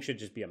 like this game should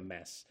just be a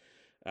mess.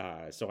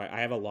 So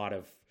I have a lot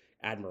of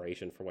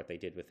admiration for what they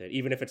did with it,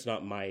 even if it's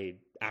not my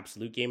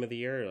absolute game of the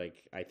year.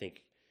 Like I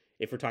think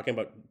if we're talking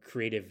about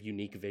creative,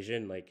 unique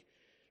vision, like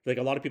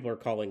a lot of people are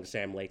calling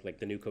Sam Lake like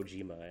the new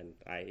Kojima, and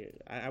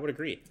I would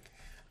agree.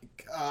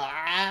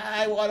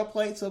 I want to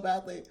play it so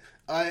badly.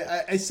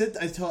 I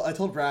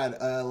told Brad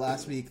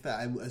last week that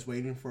I was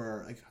waiting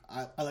for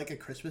I like a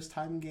Christmas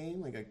time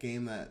game, like a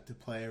game that to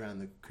play around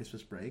the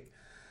Christmas break.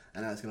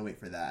 and I was gonna wait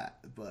for that.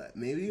 But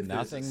maybe if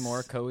nothing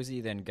more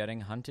cozy than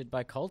getting hunted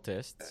by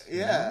cultists.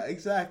 Yeah,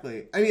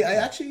 exactly. I mean, I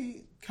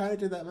actually kind of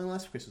did that my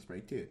last Christmas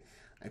break too.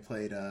 I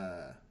played.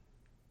 I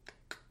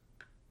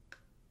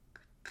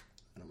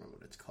don't remember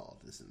what it's called.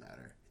 It doesn't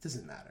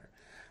matter.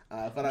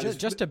 But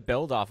just to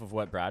build off of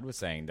what Brad was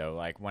saying, though,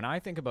 like when I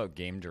think about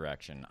game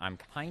direction, I'm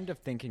kind of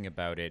thinking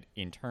about it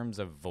in terms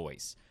of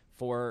voice.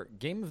 For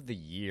Game of the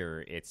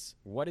Year, it's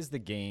what is the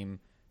game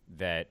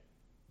that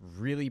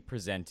really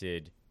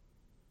presented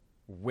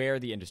where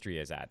the industry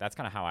is at. That's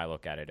kind of how I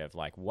look at it, of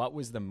like what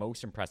was the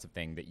most impressive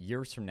thing that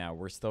years from now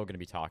we're still going to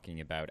be talking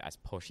about as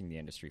pushing the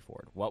industry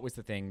forward. What was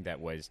the thing that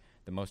was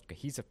the most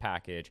cohesive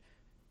package?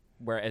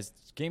 Whereas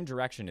game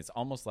direction, it's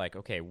almost like,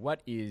 okay,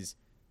 what is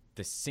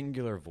the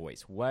singular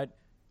voice? What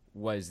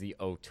was the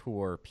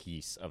auteur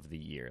piece of the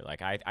year?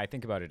 Like I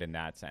think about it in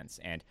that sense.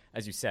 And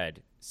as you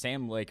said,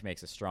 Sam Lake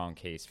makes a strong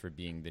case for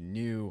being the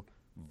new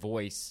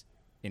voice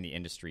in the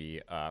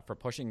industry, for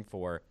pushing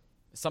for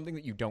something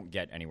that you don't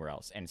get anywhere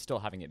else and still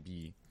having it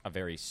be a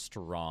very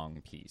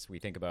strong piece. We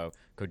think about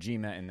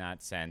Kojima in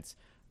that sense.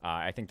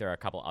 I think there are a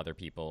couple other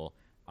people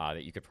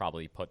that you could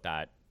probably put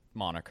that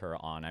moniker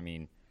on. I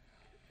mean,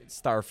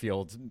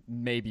 Starfield,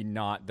 maybe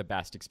not the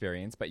best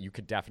experience, but you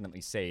could definitely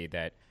say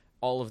that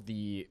all of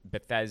the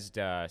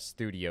Bethesda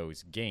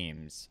Studios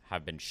games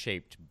have been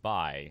shaped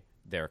by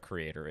their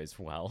creator as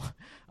well.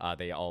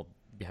 They all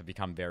have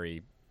become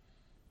very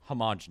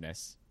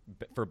homogenous,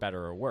 for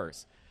better or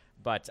worse.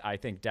 But I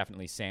think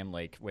definitely Sam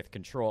Lake with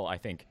Control, I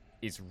think,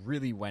 is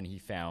really when he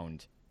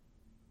found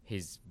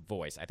his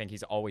voice. I think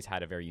he's always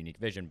had a very unique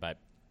vision, but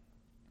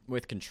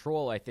with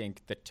Control, I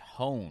think the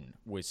tone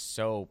was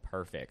so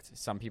perfect.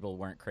 Some people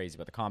weren't crazy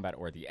about the combat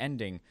or the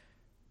ending,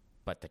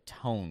 but the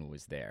tone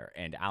was there.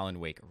 And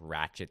Alan Wake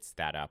ratchets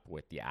that up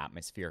with the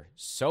atmosphere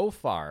so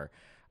far.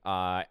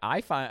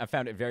 I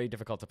found it very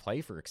difficult to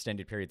play for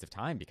extended periods of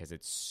time because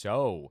it's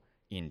so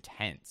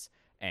intense.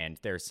 And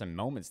there's some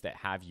moments that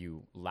have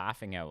you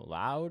laughing out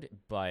loud,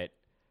 but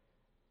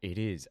it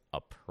is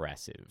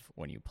oppressive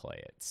when you play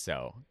it.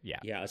 So, yeah.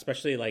 Yeah,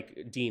 especially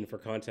like, Dean, for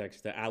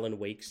context, the Alan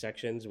Wake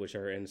sections, which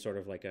are in sort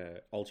of like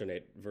a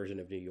alternate version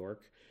of New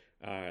York,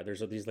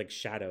 there's these like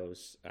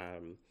shadows,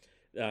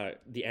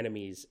 the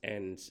enemies,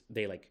 and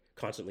they like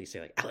constantly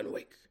say like Alan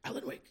Wake,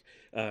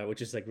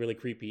 which is like really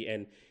creepy.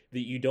 And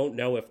you don't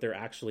know if they're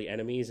actually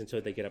enemies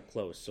until they get up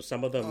close. So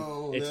some of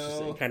them,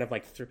 just kind of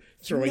like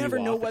throwing you never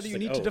know off. whether you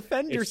need to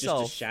defend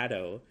yourself. It's just a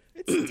shadow.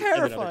 It's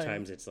terrifying. And then other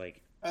times it's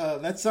like...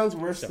 that sounds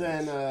worse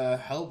than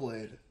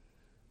Hellblade.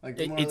 Like,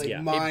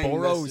 it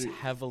borrows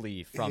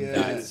heavily from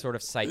that sort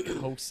of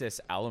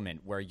psychosis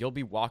element where you'll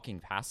be walking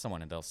past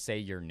someone and they'll say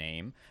your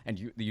name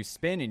and you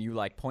spin and you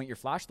like point your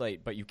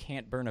flashlight, but you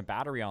can't burn a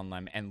battery on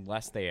them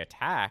unless they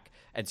attack.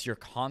 And so you're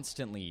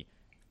constantly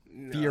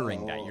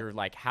fearing that you're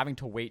like having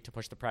to wait to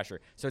push the pressure.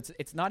 So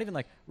it's not even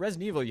like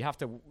Resident Evil. You have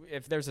to,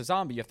 if there's a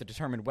zombie, you have to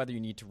determine whether you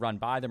need to run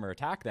by them or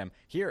attack them.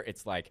 Here,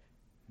 it's like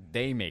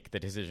they make the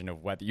decision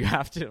of whether you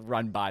have to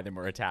run by them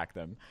or attack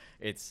them.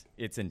 It's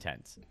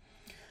intense.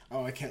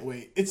 Oh, I can't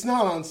wait. It's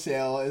not on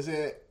sale, is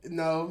it?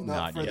 No,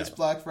 not for yet. this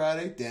Black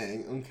Friday?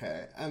 Dang,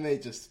 okay. I may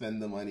just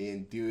spend the money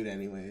and do it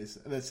anyways.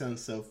 That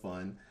sounds so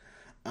fun.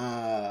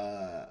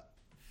 Yeah,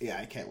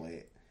 I can't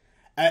wait.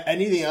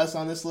 Anything else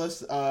on this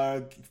list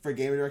for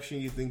game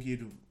direction you think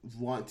you'd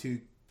want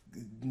to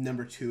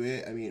number 2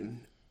 it? I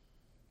mean...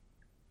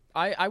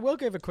 I will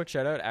give a quick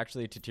shout out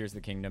actually to Tears of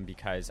the Kingdom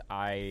because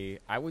I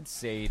would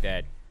say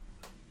that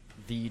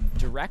the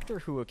director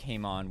who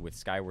came on with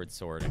Skyward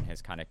Sword and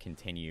has kind of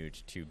continued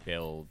to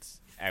build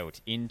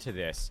out into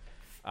this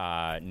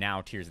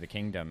now Tears of the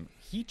Kingdom,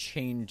 he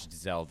changed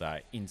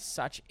Zelda in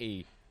such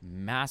a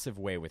massive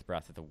way with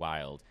Breath of the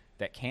Wild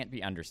that can't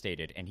be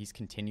understated, and he's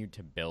continued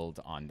to build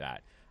on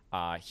that.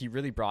 He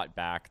really brought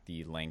back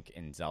the Link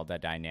and Zelda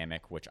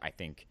dynamic, which I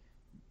think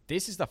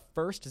this is the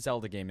first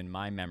Zelda game in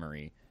my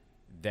memory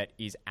that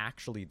is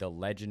actually the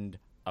Legend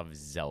of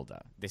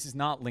Zelda. This is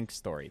not Link's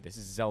story. This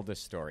is Zelda's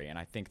story, and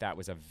I think that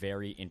was a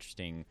very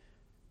interesting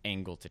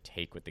angle to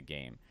take with the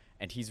game.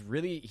 And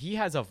he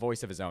has a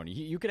voice of his own.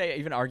 You could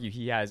even argue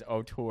he has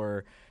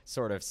auteur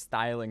sort of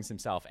stylings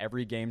himself.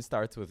 Every game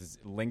starts with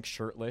Link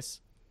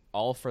shirtless,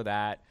 all for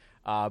that.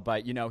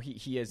 But, you know,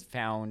 he has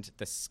found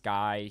the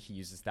sky. He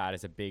uses that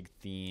as a big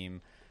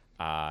theme.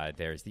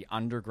 There's the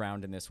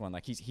underground in this one.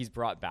 Like, he's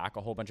brought back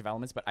a whole bunch of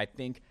elements, but I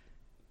think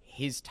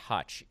his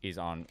touch is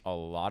on a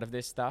lot of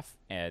this stuff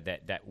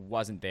that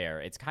wasn't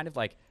there. It's kind of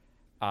like,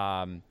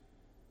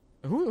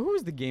 who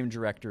was the game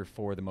director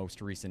for the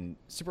most recent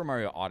Super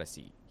Mario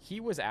Odyssey? He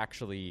was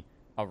actually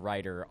a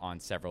writer on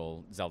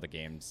several Zelda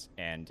games,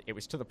 and it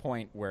was to the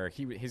point where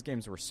his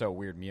games were so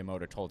weird,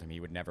 Miyamoto told him he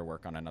would never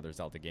work on another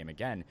Zelda game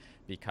again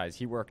because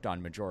he worked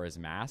on Majora's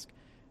Mask,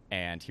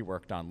 and he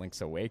worked on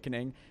Link's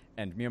Awakening,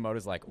 and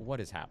Miyamoto's like,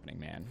 what is happening,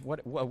 man?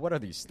 What are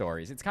these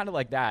stories? It's kind of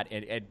like that,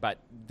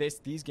 but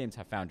these games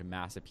have found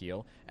mass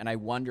appeal, and I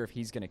wonder if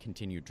he's going to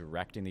continue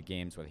directing the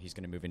games, whether he's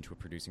going to move into a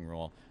producing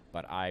role,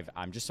 but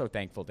I'm just so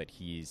thankful that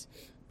he's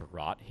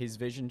brought his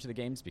vision to the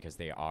games because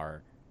they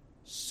are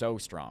so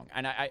strong.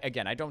 And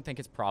I don't think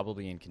it's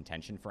probably in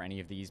contention for any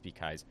of these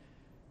because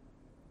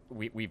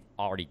we've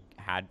already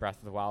had Breath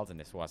of the Wild, and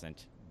this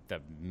wasn't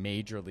the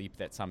major leap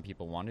that some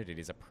people wanted. It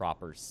is a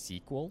proper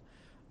sequel,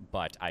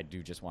 but I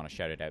do just want to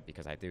shout it out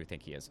because I do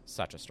think he has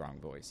such a strong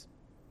voice.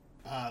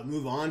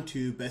 Move on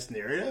to Best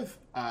Narrative.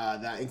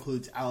 That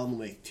includes Alan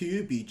Wake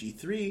 2,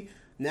 BG3.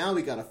 Now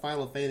we got a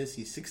Final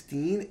Fantasy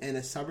 16 and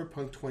a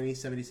Cyberpunk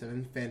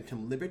 2077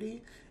 Phantom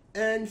Liberty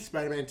and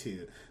Spider-Man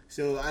 2.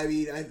 So, I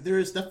mean, there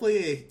is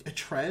definitely a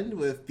trend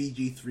with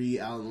BG3,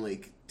 Alan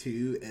Wake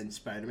 2, and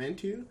Spider-Man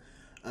 2.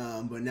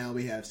 But now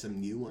we have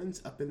some new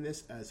ones up in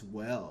this as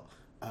well.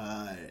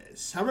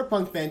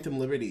 Cyberpunk Phantom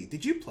Liberty.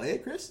 Did you play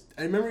it, Chris?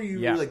 I remember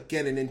you were like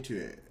getting into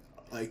it.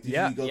 Like, did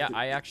you go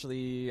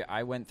through...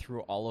 I went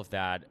through all of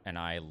that and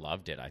I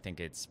loved it. I think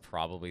it's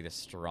probably the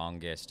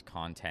strongest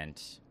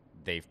content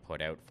they've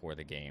put out for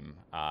the game.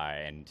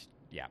 And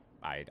yeah,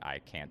 I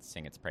can't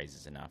sing its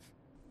praises enough.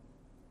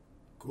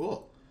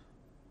 Cool.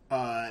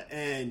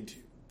 And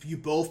you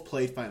both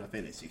played Final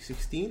Fantasy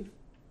 16?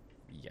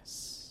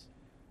 Yes.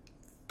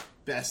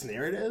 Best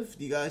narrative?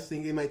 Do you guys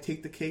think they might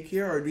take the cake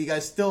here, or are you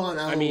guys still on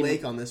Alan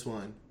Wake on this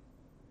one?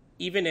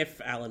 Even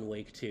if Alan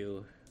Wake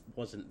 2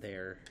 wasn't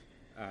there,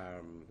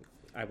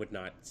 I would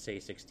not say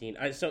 16.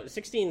 So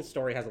 16's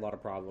story has a lot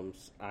of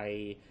problems.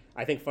 I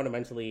think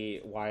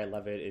fundamentally why I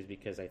love it is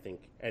because I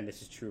think, and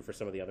this is true for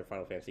some of the other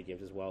Final Fantasy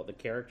games as well, the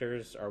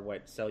characters are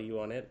what sell you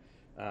on it.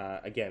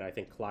 Again, I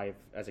think Clive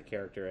as a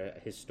character,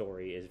 his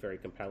story is very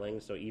compelling.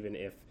 So even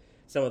if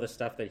some of the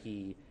stuff that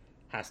he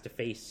has to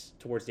face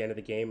towards the end of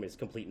the game is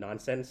complete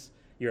nonsense,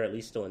 you're at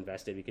least still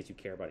invested because you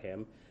care about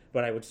him.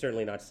 But I would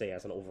certainly not say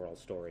as an overall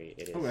story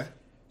it is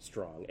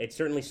strong. It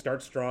certainly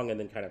starts strong and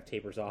then kind of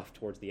tapers off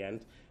towards the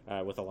end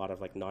with a lot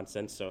of like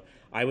nonsense. So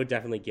I would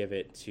definitely give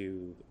it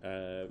to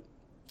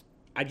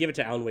I'd give it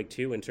to Alan Wake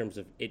 2 in terms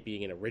of it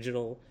being an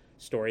original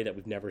story that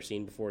we've never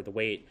seen before. The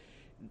way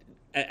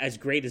as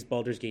great as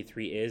Baldur's Gate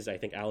 3 is, I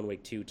think Alan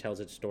Wake 2 tells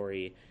its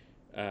story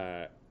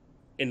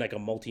in like a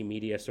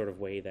multimedia sort of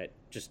way that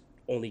just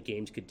only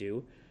games could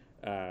do.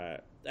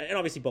 And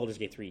obviously Baldur's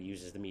Gate 3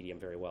 uses the medium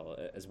very well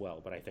as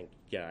well, but I think,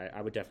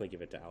 I would definitely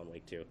give it to Alan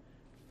Wake 2.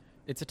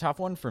 It's a tough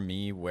one for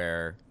me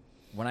where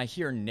when I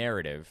hear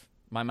narrative,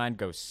 my mind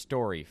goes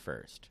story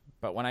first.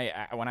 But when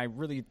I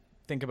really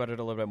think about it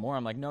a little bit more,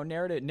 I'm like, no,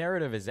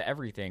 narrative is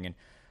everything. And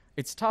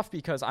it's tough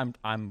because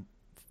I'm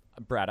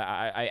Brad,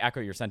 I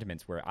echo your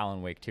sentiments where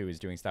Alan Wake 2 is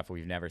doing stuff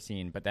we've never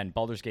seen, but then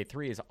Baldur's Gate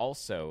 3 is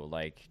also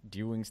like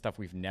doing stuff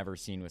we've never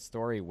seen with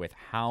story, with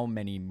how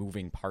many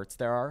moving parts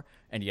there are,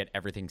 and yet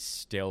everything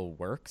still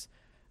works.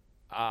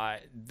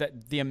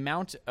 The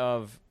amount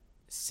of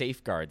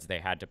safeguards they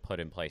had to put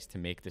in place to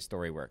make the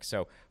story work.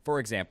 So, for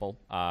example,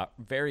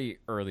 very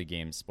early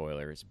game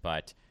spoilers,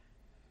 but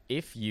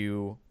if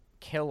you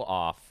kill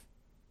off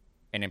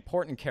an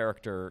important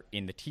character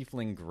in the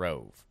Tiefling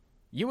Grove,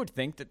 you would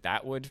think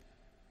that would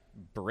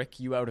brick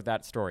you out of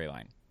that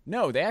storyline.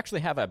 No, they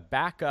actually have a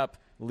backup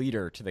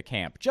leader to the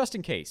camp, just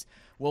in case.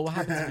 Well, what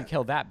happens if you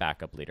kill that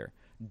backup leader?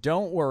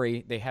 Don't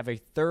worry, they have a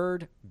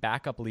third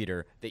backup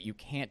leader that you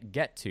can't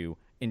get to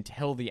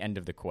until the end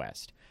of the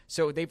quest.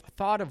 So they've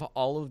thought of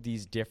all of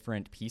these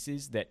different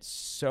pieces that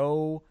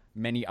so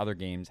many other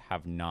games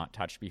have not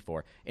touched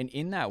before. And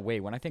in that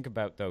way, when I think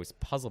about those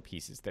puzzle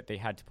pieces that they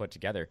had to put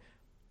together,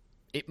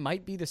 it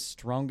might be the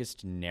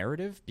strongest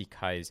narrative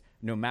because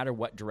no matter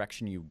what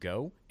direction you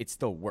go, it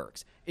still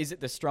works. Is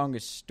it the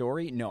strongest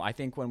story? No, I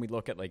think when we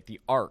look at like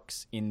the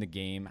arcs in the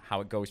game,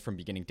 how it goes from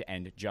beginning to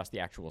end, just the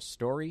actual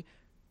story,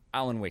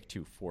 Alan Wake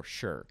 2 for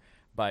sure.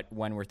 But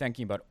when we're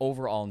thinking about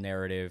overall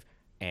narrative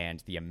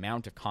and the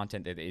amount of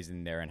content that is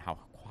in there and how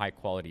high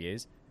quality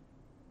is,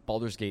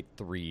 Baldur's Gate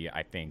 3,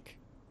 I think,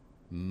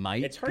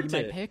 might be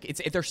my pick.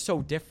 They're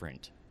so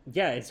different.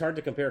 Yeah, it's hard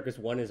to compare because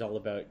one is all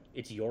about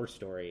it's your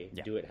story,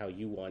 do it how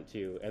you want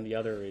to, and the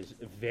other is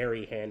a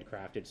very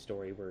handcrafted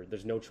story where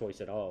there's no choice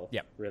at all,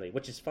 really,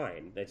 which is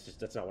fine.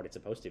 That's not what it's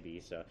supposed to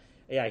be. So,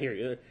 yeah, I hear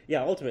you.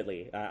 Yeah,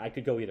 ultimately, I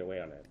could go either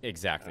way on it.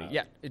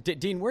 Exactly.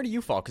 Dean, where do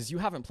you fall? Because you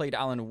haven't played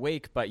Alan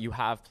Wake, but you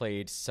have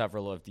played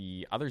several of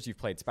the others. You've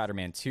played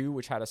Spider-Man 2,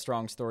 which had a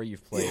strong story.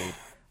 You've played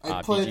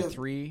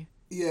BG3.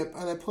 Yep,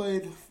 and I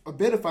played a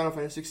bit of Final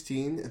Fantasy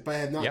 16, but I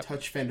have not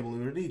touched Phantom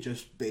Liberty,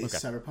 just base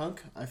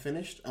Cyberpunk. I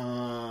finished.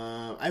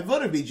 I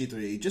voted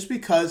BG3 just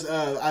because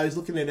I was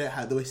looking at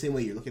it the same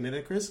way you're looking at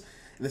it, Chris,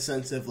 in the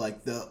sense of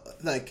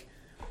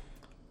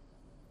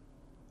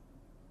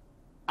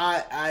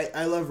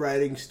I love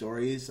writing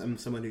stories. I'm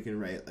someone who can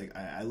write.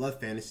 I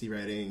love fantasy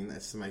writing.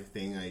 That's my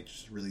thing. I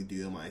just really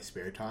do in my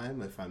spare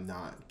time if I'm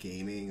not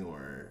gaming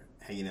or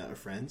hanging out with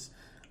friends.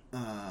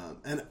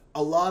 And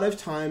a lot of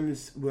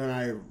times when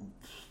I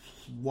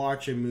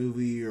watch a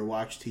movie or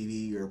watch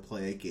TV or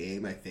play a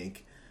game, I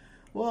think,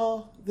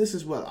 well, this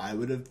is what I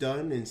would have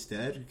done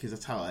instead, because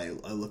that's how I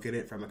look at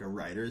it from like a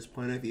writer's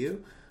point of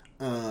view.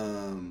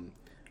 I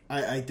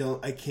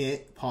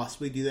can't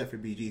possibly do that for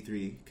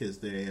BG3 because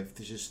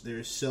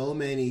there's so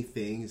many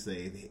things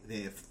they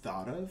have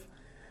thought of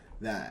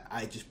that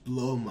I just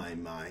blow my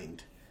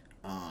mind.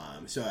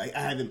 So I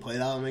haven't played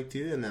Alan Wake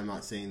 2, and I'm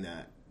not saying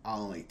that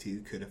Alan Wake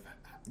 2 could have.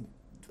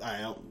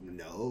 I don't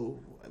know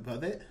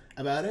about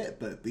it,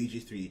 but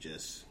BG3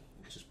 just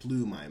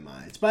blew my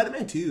mind.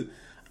 Spider-Man 2.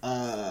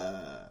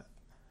 I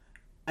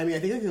mean, I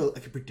think I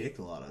could predict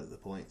a lot of the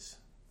points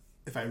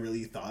if I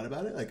really thought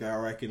about it. Like,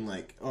 or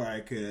I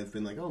could have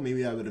been like, oh,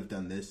 maybe I would have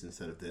done this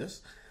instead of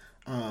this.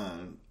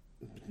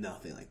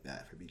 Nothing like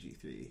that for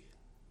BG3.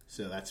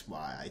 So that's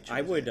why I chose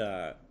I would,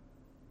 it.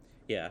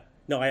 yeah.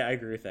 No, I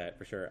agree with that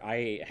for sure.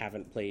 I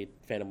haven't played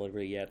Phantom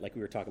Liberty yet. Like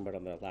we were talking about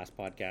on the last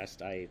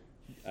podcast,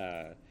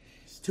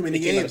 It's too many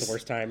it came out at games. the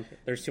worst time.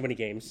 There's too many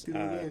games.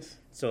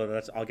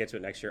 So I'll get to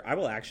it next year. I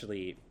will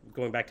actually,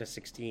 going back to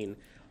 16,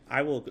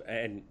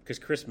 and because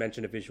Chris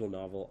mentioned a visual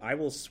novel, I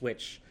will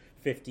switch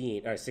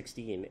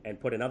 16 and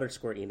put another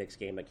Square Enix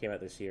game that came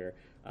out this year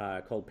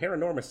called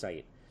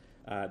Paranormasight,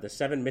 The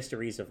Seven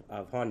Mysteries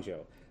of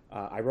Honjo.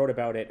 I wrote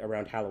about it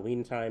around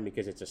Halloween time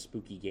because it's a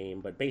spooky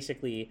game, but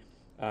basically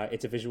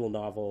it's a visual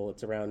novel.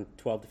 It's around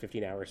 12 to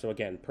 15 hours, so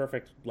again,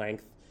 perfect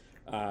length,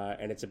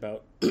 and it's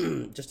about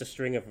just a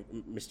string of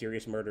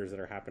mysterious murders that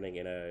are happening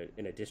in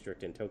a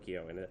district in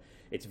Tokyo, and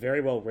it's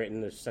very well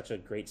written. There's such a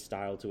great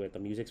style to it. The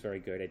music's very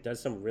good. It does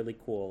some really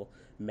cool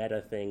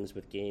meta things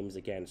with games,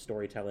 again,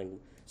 storytelling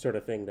sort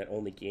of thing that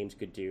only games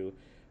could do.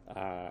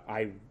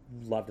 I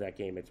loved that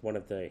game. It's one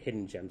of the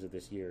hidden gems of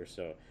this year,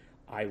 so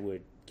I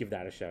would give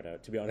that a shout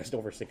out, to be honest,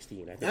 over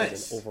 16. I think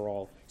as an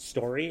overall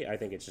story, I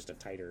think it's just a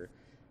tighter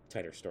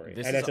story.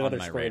 This and is it's another on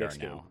my Square radar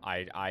Enix now.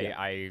 game.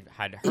 I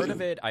had heard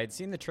of it. I had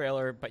seen the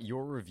trailer, but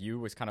your review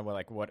was kind of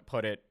like what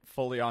put it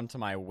fully onto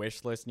my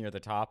wish list near the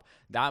top.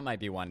 That might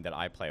be one that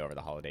I play over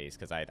the holidays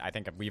because I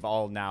think we've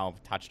all now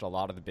touched a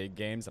lot of the big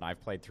games, and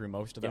I've played through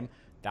most of them.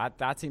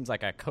 That seems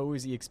like a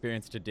cozy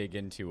experience to dig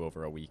into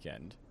over a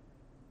weekend.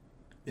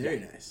 Very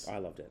nice. I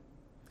loved it.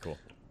 Cool.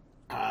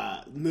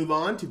 Move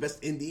on to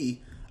best indie.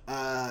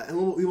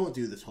 And we won't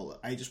do this whole.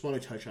 I just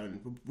want to touch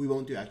on. We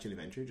won't do action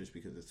adventure just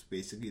because it's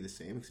basically the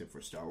same except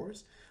for Star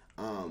Wars.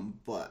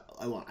 But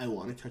I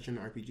want to touch on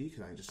RPG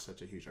because I'm just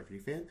such a huge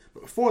RPG fan.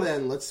 But before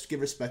then, let's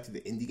give respect to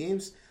the indie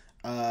games.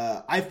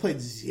 I've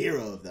played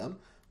 0 of them,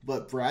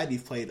 but Brad,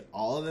 you've played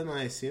all of them,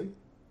 I assume.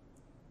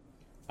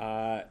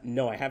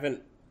 No, I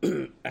haven't.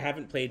 I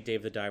haven't played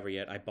Dave the Diver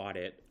yet. I bought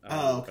it.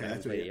 Okay, I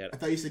haven't played it yet. I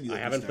thought you said you. I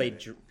haven't played.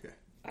 Okay.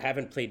 I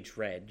haven't played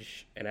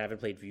Dredge, and I haven't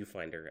played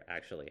Viewfinder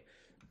actually.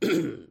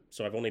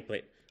 So I've only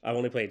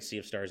played Sea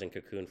of Stars and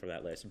Cocoon from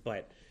that list.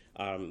 But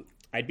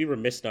I'd be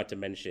remiss not to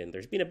mention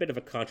there's been a bit of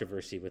a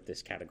controversy with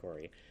this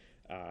category.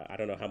 I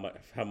don't know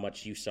how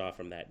much you saw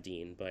from that,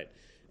 Dean, but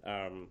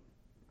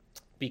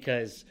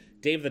because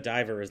Dave the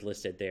Diver is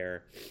listed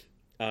there.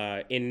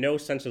 In no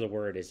sense of the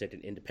word is it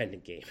an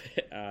independent game.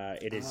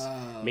 It is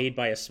made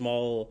by a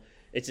small.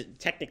 It's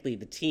technically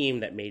the team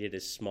that made it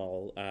is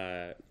small,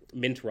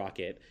 Mint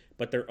Rocket,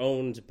 but they're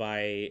owned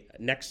by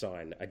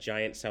Nexon, a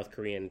giant South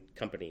Korean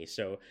company.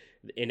 So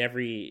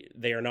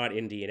they are not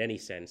indie in any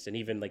sense, and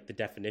even like the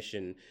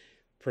definition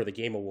per the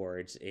Game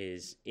Awards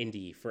is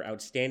indie for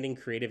outstanding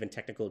creative and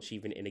technical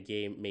achievement in a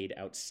game made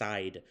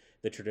outside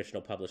the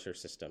traditional publisher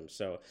system.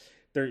 So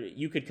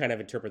you could kind of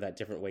interpret that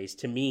different ways.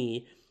 To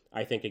me,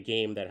 I think a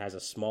game that has a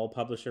small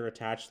publisher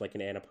attached, like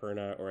an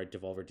Annapurna or a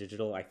Devolver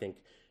Digital, I think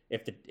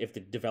if the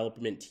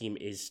development team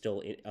is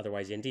still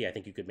otherwise indie, I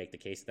think you could make the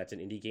case that that's an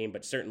indie game.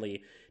 But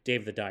certainly,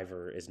 Dave the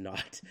Diver is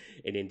not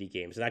an indie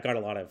game, so that got a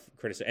lot of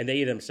criticism. And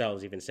they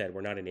themselves even said we're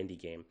not an indie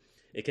game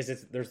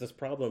because there's this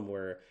problem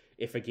where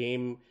if a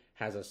game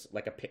has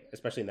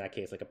especially in that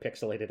case, like a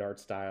pixelated art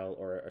style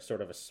or a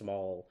sort of a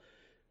small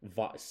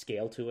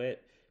scale to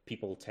it,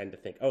 people tend to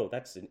think, oh,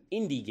 that's an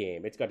indie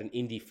game. It's got an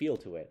indie feel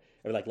to it.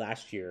 Or like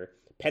last year,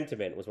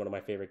 Pentiment was one of my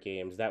favorite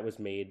games. That was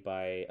made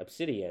by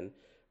Obsidian.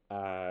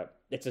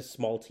 It's a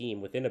small team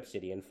within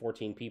Obsidian,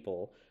 14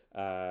 people,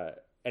 and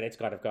it's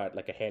got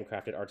like a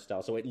handcrafted art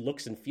style. So it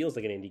looks and feels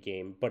like an indie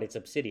game, but it's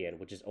Obsidian,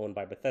 which is owned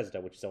by Bethesda,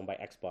 which is owned by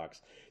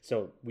Xbox.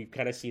 So we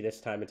kind of see this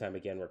time and time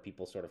again where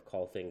people sort of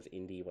call things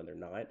indie when they're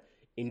not.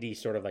 Indie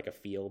sort of like a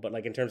feel, but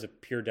like in terms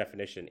of pure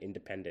definition,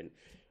 independent.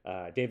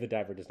 Dave the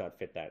Diver does not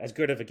fit that. As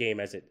good of a game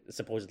as it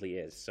supposedly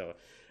is. So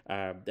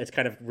it's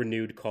kind of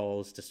renewed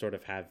calls to sort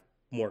of have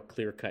more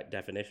clear-cut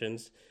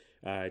definitions.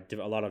 A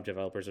lot of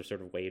developers have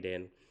sort of weighed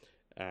in.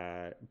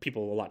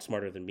 People a lot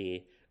smarter than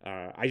me.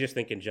 I just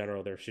think in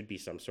general there should be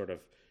some sort of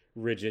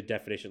rigid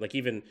definition. Like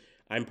even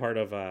I'm part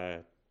of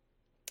a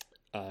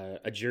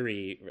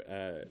jury,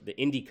 the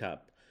Indie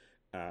Cup.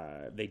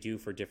 They do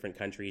for different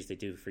countries. They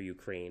do for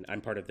Ukraine. I'm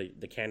part of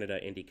the Canada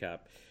Indie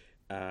Cup.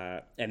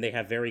 And they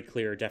have very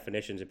clear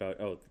definitions about,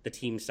 the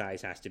team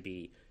size has to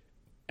be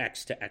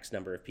X to X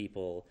number of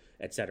people,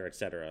 et cetera, et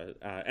cetera.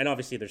 And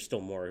obviously there's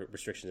still more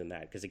restrictions than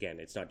that because, again,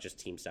 it's not just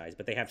team size.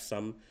 But they have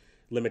some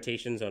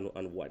limitations on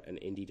what an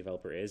indie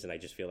developer is, and I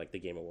just feel like the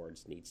Game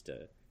Awards needs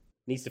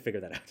to figure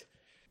that out.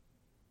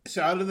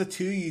 So out of the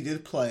 2 you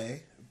did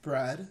play,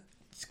 Brad,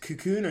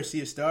 Cocoon or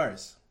Sea of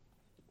Stars?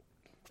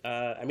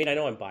 I mean, I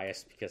know I'm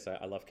biased because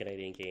I love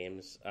Canadian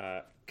games.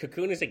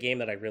 Cocoon is a game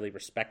that I really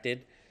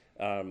respected.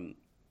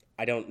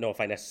 I don't know if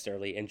I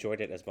necessarily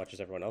enjoyed it as much as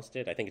everyone else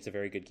did. I think it's a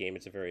very good game.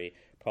 It's a very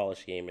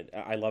polished game.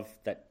 I love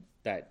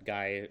that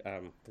guy,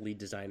 lead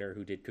designer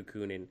who did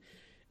Cocoon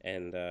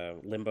and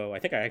Limbo. I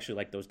think I actually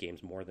like those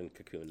games more than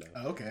Cocoon,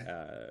 though. Oh,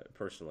 okay.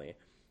 Personally.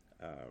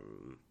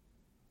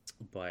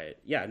 But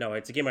yeah, no,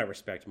 it's a game I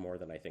respect more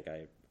than I think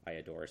I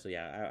adore. So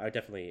yeah,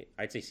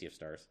 I'd say Sea of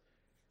Stars.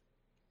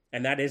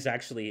 And that is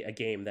actually a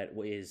game that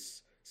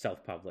is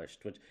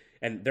self-published,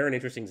 and they're an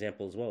interesting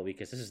example as well,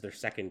 because this is their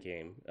second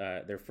game.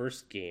 Their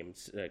first game,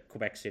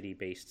 Quebec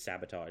City-based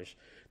Sabotage,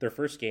 their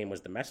first game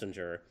was The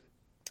Messenger.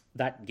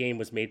 That game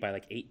was made by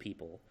like 8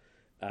 people,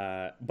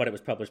 but it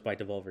was published by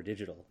Devolver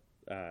Digital.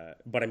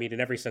 But I mean,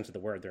 in every sense of the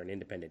word, they're an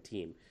independent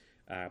team.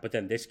 But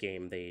then this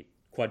game, they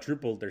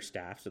quadrupled their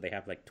staff, so they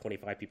have like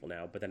 25 people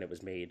now, but then it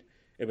was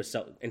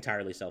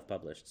entirely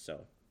self-published.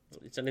 So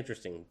it's an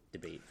interesting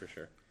debate for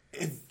sure.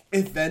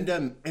 If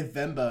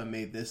Venba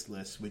made this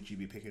list, would you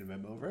be picking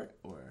Venba over it,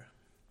 or?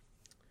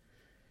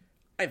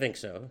 I think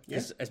so.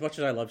 Yeah. As much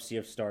as I love Sea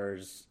of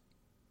Stars,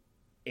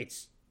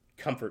 it's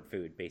comfort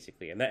food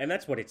basically, and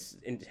that's what it's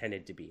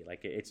intended to be.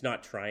 Like, it's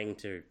not trying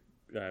to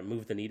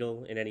move the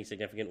needle in any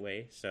significant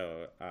way.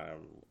 So,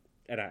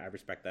 and I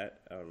respect that.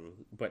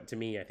 But to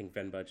me, I think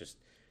Venba just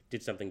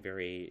did something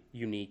very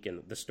unique,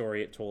 and the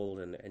story it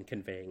told, and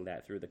conveying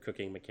that through the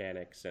cooking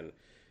mechanics, and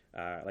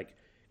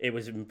it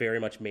was very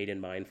much made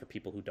in mind for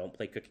people who don't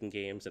play cooking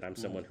games, and I'm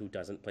someone who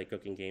doesn't play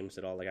cooking games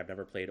at all. Like, I've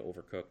never played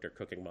Overcooked or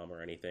Cooking Mama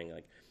or anything.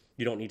 Like,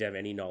 you don't need to have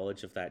any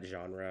knowledge of that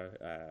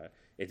genre.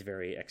 It's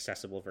very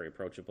accessible, very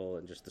approachable,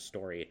 and just the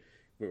story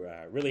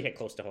really hit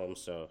close to home.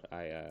 So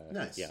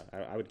Nice. Yeah,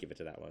 I would give it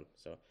to that one.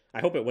 So I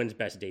hope it wins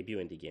Best Debut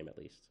Indie Game at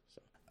least.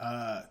 So.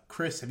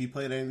 Chris, have you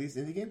played any of these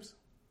indie games?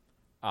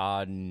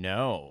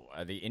 No.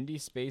 The indie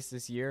space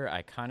this year,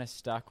 I kind of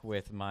stuck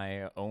with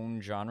my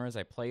own genres.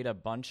 I played a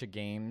bunch of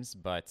games,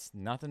 but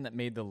nothing that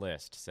made the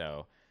list.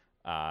 So,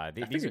 I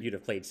figured you'd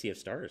have played Sea of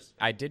Stars.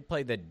 I did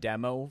play the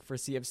demo for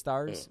Sea of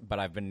Stars, but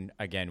I've been,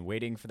 again,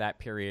 waiting for that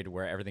period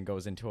where everything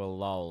goes into a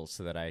lull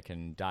so that I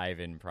can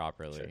dive in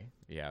properly. Sure.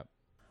 Yeah.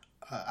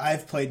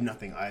 I've played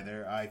nothing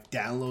either. I've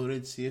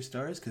downloaded Sea of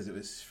Stars because it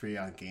was free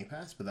on Game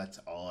Pass, but that's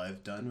all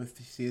I've done with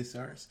Sea of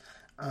Stars.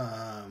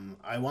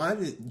 I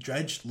wanted it.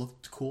 Dredge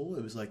looked cool.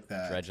 It was like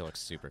that. Dredge looks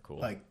super cool.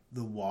 Like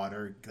the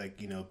water, like,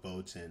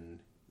 boats and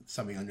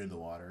something under the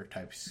water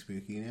type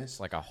spookiness. It's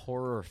like a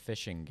horror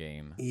fishing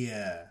game.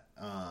 Yeah.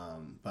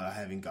 But I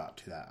haven't got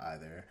to that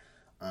either.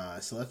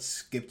 So let's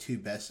skip to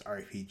Best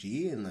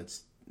RPG, and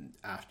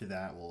after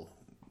that we'll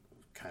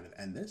kind of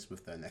end this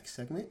with the next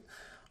segment.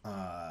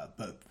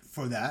 But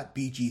for that,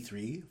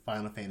 BG3,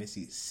 Final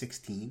Fantasy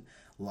 16,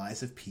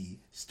 Lies of P,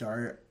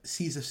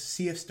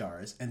 Sea of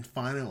Stars, and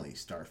finally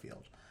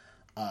Starfield.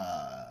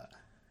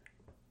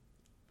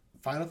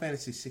 Final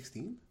Fantasy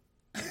 16?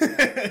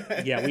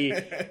 Yeah,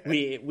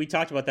 we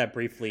talked about that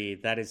briefly.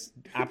 That is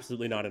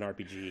absolutely not an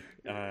RPG.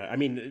 I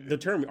mean, the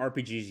term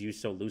RPG is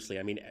used so loosely.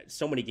 I mean,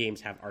 so many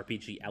games have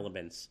RPG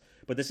elements,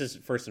 but this is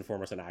first and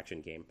foremost an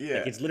action game. Yeah.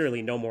 Like, it's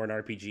literally no more an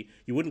RPG.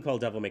 You wouldn't call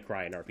Devil May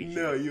Cry an RPG.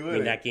 No, you wouldn't. I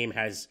mean, that game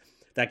has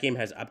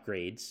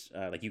upgrades.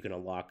 Like, you can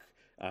unlock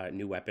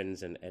new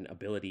weapons and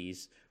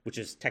abilities, which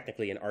is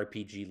technically an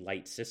RPG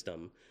light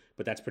system,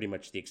 but that's pretty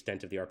much the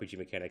extent of the RPG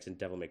mechanics in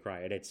Devil May Cry,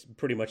 and it's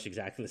pretty much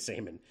exactly the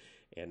same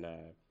in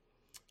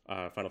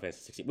Final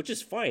Fantasy 16, which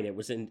is fine. It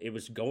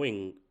was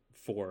going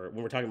for,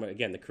 when we're talking about,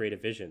 again, the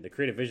creative vision. The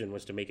creative vision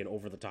was to make an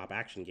over-the-top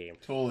action game.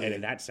 Totally. And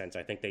in that sense,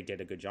 I think they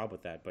did a good job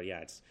with that. But yeah,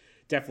 it's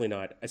definitely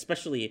not,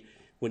 especially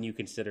when you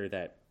consider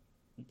that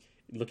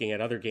looking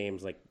at other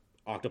games like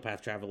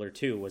Octopath Traveler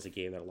 2 was a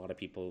game that a lot of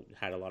people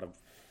had a lot of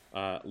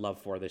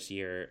love for this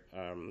year.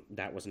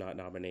 That was not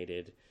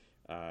nominated.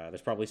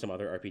 There's probably some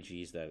other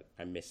RPGs that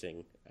I'm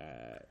missing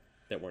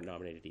that weren't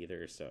nominated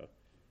either. So,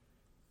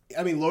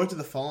 I mean, Lords of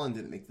the Fallen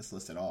didn't make this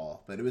list at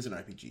all, but it was an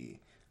RPG.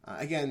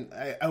 Again,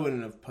 I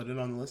wouldn't have put it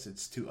on the list.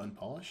 It's too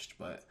unpolished,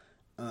 but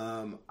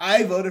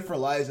I voted for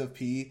Lies of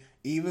P,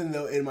 even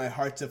though in my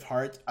hearts of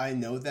hearts, I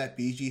know that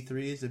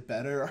BG3 is a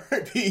better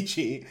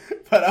RPG,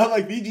 but I'm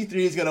like, BG3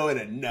 is going to win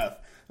enough.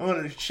 I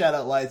want to shout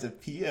out Lies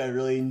of P. I'm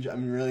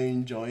really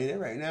enjoying it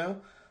right now.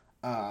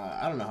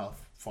 I don't know how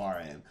far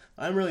I am.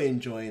 I'm really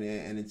enjoying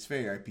it, and it's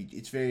very RPG.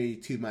 It's very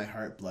to my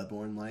heart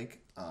Bloodborne-like.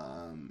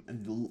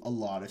 And a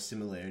lot of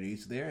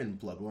similarities there, and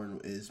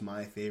Bloodborne is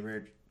my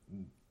favorite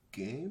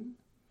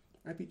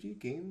RPG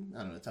game. I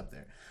don't know, it's up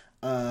there.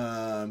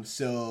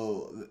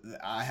 So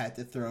I had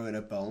to throw in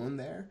a bone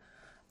there.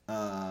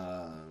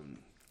 And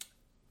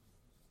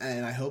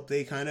I hope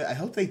they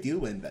do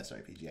win Best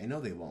RPG. I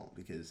know they won't,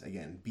 because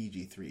again,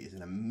 BG3 is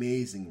an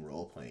amazing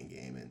role-playing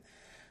game, and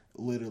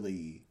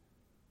literally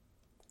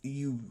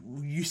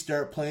you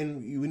start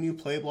playing, when you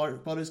play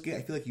Baldur's Gate,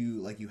 I feel like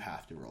you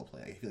have to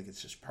roleplay. I feel like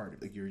it's just part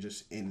of, like, you're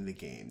just in the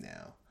game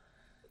now.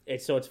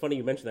 It's funny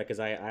you mentioned that, because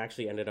I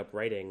actually ended up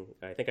writing,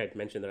 I think I'd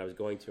mentioned that I was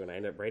going to, and I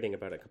ended up writing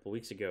about it a couple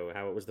weeks ago,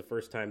 how it was the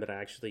first time that I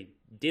actually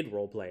did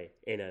roleplay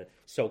in a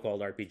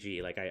so-called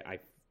RPG. Like, I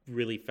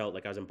really felt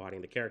like I was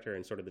embodying the character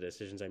and sort of the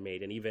decisions I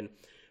made. And even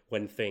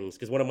when things,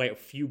 because one of my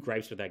few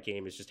gripes with that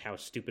game is just how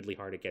stupidly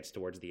hard it gets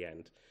towards the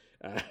end.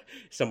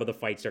 Some of the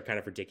fights are kind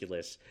of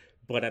ridiculous,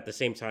 but at the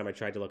same time, I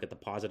tried to look at the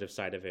positive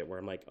side of it, where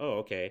I'm like, oh,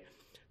 okay,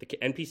 the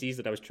NPCs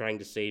that I was trying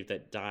to save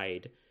that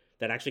died,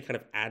 that actually kind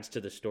of adds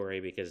to the story,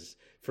 because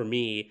for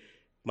me,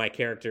 my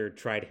character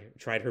tried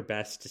her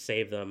best to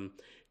save them.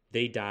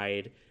 They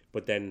died,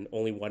 but then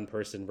only one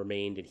person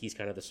remained, and he's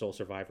kind of the sole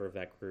survivor of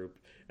that group.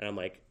 And I'm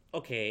like,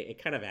 okay,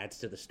 it kind of adds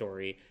to the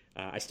story.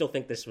 I still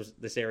think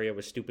this area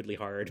was stupidly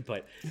hard,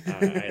 but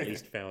I at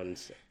least found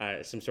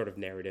some sort of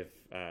narrative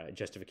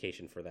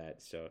justification for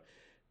that. So,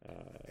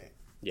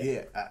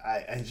 yeah,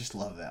 I just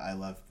love that. I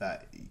love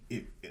that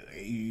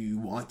you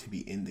want to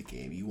be in the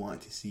game. You want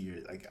to see your,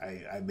 like,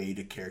 I made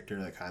a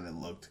character that kind of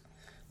looked,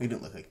 he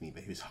didn't look like me,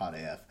 but he was hot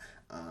AF.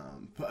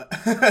 But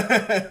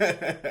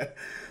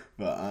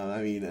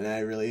I mean, and I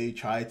really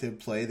tried to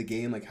play the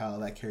game like how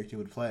that character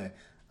would play.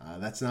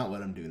 That's not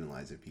what I'm doing in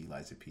Lies of P.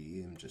 Lies of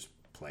P, I'm just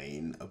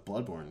playing a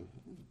Bloodborne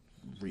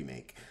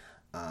remake.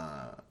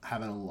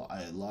 Having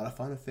a lot of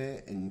fun with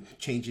it and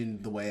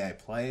changing the way I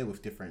play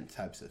with different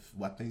types of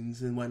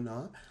weapons and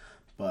whatnot,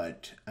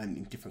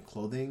 and different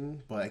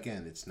clothing. But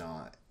again, it's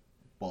not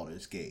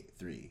Baldur's Gate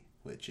 3,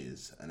 which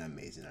is an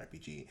amazing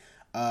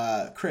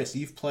RPG. Chris,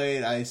 you've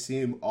played, I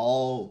assume,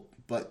 all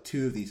but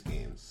 2 of these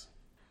games.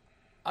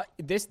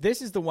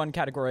 This is the one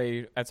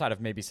category outside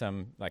of maybe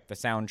some, like the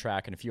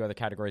soundtrack and a few other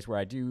categories, where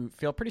I do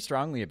feel pretty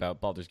strongly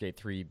about Baldur's Gate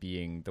 3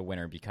 being the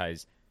winner,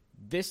 because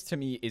this to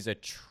me is a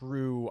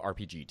true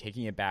RPG.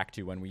 Taking it back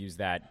to when we use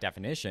that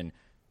definition,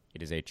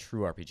 it is a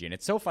true RPG. And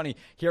it's so funny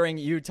hearing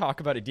you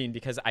talk about it, Dean,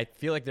 because I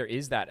feel like there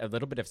is that a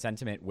little bit of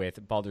sentiment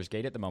with Baldur's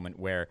Gate at the moment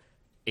where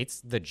it's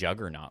the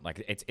juggernaut.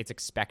 Like it's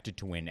expected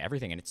to win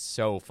everything. And it's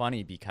so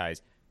funny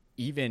because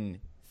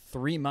even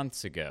 3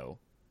 months ago,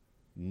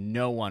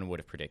 no one would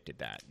have predicted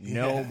that. Yeah.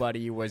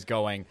 Nobody was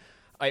going.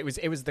 It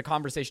was the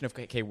conversation of,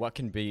 okay, what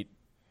can beat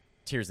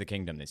Tears of the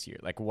Kingdom this year?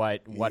 Like,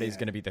 what is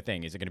going to be the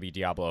thing? Is it going to be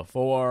Diablo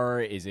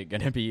 4? Is it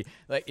going to be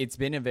like? It's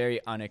been a very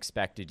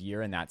unexpected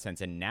year in that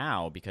sense. And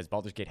now, because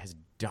Baldur's Gate has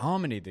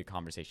dominated the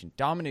conversation,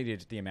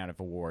 dominated the amount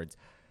of awards,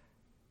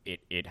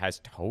 it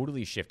has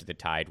totally shifted the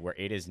tide where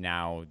it is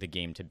now the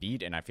game to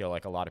beat. And I feel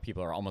like a lot of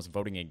people are almost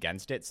voting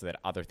against it so that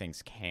other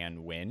things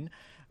can win.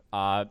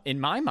 In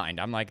my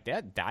mind, I'm like,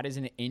 that is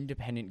an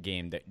independent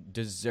game that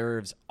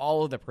deserves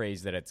all of the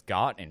praise that it's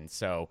gotten.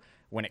 So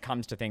when it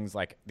comes to things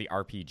like the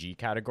RPG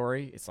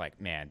category, it's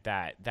like, man,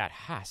 that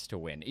has to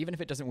win. Even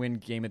if it doesn't win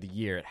Game of the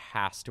Year, it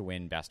has to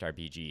win Best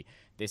RPG.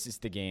 This is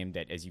the game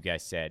that, as you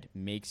guys said,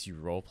 makes you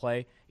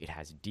roleplay. It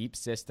has deep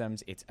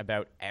systems. It's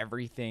about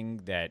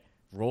everything that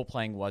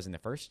role-playing was in the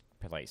first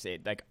place.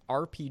 Like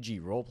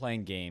RPG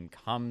role-playing game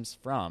comes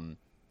from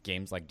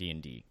games like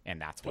D&D,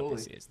 and that's what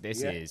this is.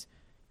 This is...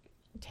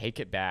 Take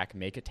it back,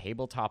 make a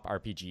tabletop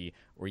RPG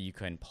where you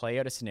can play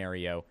out a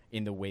scenario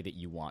in the way that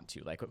you want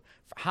to. Like,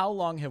 how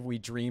long have we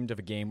dreamed of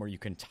a game where you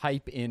can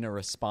type in a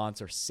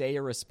response or say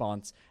a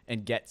response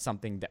and get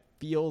something that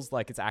feels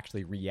like it's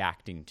actually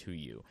reacting to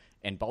you?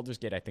 And Baldur's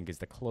Gate, I think, is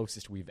the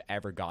closest we've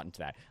ever gotten to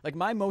that. Like,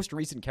 my most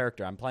recent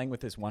character, I'm playing with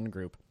this one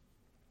group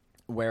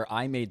where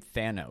I made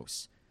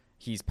Thanos.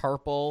 He's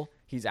purple.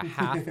 He's a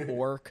half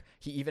orc.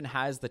 He even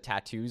has the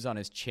tattoos on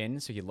his chin,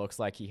 so he looks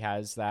like he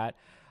has that.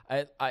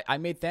 I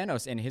made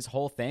Thanos, and his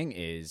whole thing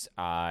is,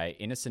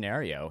 in a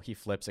scenario, he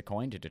flips a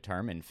coin to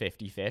determine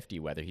 50-50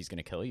 whether he's going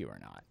to kill you or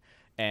not.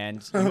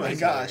 And oh my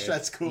gosh,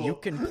 that's cool. You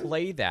can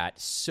play that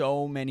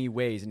so many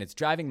ways, and it's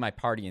driving my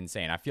party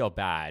insane. I feel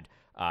bad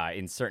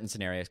in certain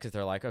scenarios because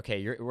they're like,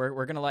 okay,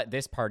 we're going to let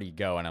this party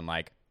go, and I'm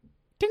like,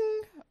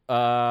 ding!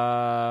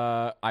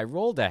 I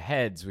rolled a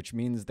heads, which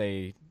means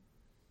they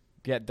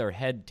get their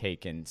head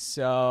taken.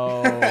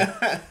 So,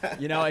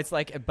 it's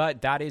like,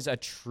 but that is a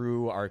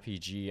true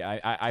RPG.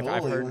 I've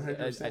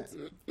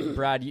heard,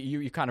 Brad,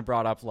 you kind of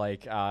brought up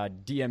like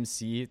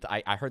DMC.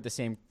 I heard the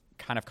same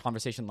kind of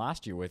conversation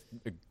last year with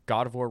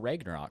God of War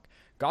Ragnarok.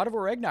 God of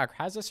War Ragnarok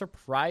has a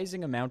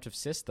surprising amount of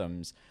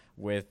systems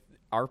with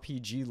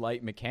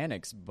RPG-like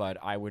mechanics, but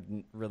I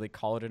wouldn't really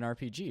call it an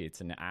RPG.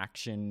 It's an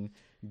action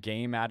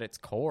game at its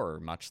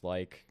core, much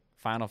like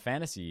Final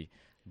Fantasy.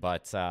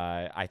 But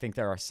I think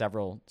there are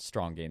several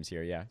strong games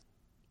here, yeah.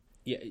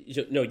 Yeah,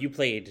 so, no, you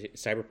played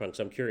Cyberpunk,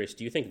 so I'm curious.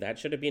 Do you think that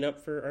should have been up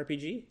for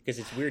RPG? Because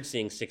it's weird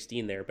seeing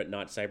 16 there, but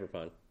not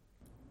Cyberpunk.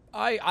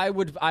 I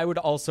would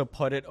also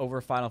put it over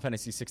Final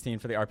Fantasy 16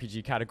 for the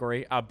RPG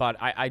category, but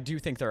I do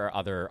think there are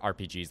other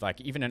RPGs, like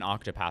even an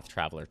Octopath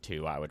Traveler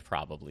 2, I would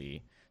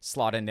probably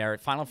slot in there.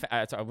 Not Final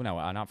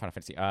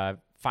Fantasy.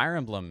 Fire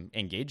Emblem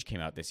Engage came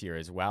out this year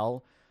as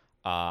well.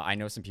 I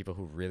know some people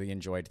who really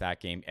enjoyed that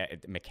game.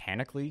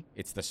 Mechanically,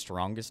 it's the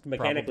strongest.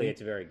 Mechanically, probably.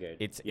 It's very good.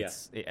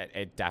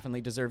 It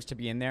definitely deserves to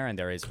be in there, and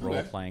there is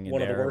role playing in there.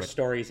 One of the worst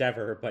stories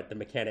ever, but the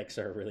mechanics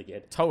are really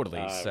good.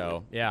 Totally.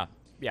 So yeah.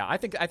 I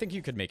think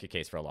you could make a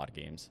case for a lot of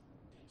games.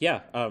 Yeah,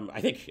 I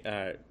think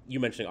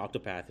you mentioning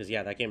Octopath is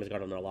that game has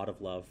gotten a lot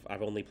of love.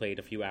 I've only played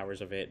a few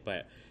hours of it,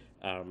 but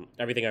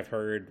Everything I've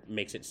heard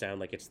makes it sound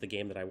like it's the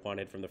game that I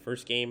wanted from the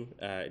first game.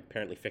 It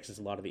apparently fixes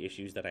a lot of the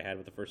issues that I had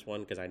with the first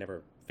one because I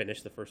never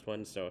finished the first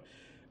one. So,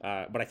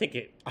 but I think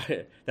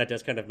that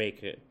does kind of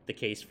make the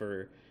case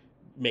for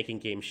making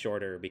games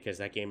shorter, because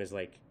that game is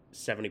like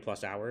 70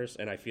 plus hours,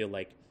 and I feel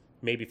like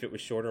maybe if it was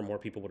shorter, more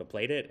people would have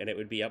played it and it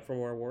would be up for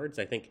more awards.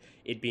 I think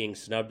it being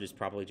snubbed is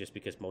probably just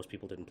because most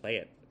people didn't play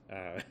it.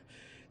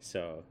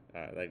 So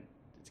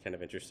it's kind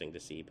of interesting to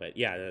see. But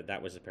yeah,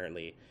 that was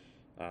apparently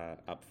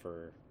up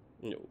for,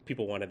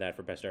 people wanted that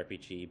for best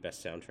RPG,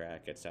 best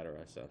soundtrack,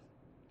 etc. So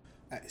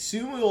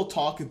soon we will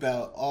talk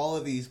about all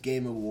of these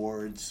game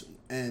awards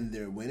and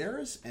their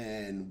winners,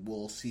 and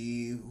we'll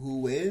see who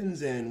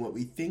wins and what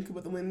we think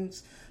about the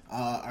wins.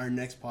 Our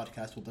next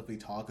podcast will definitely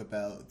talk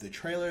about the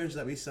trailers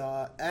that we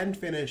saw and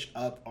finish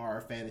up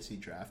our fantasy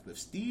draft with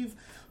Steve.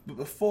 But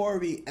before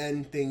we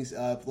end things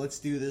up, let's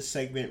do this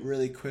segment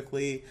really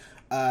quickly.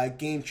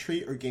 Game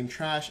treat or game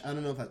trash. I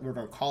don't know if we're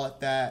going to call it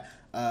that.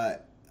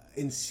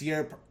 In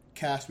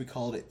SyrupCast, we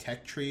called it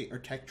tech treat or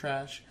tech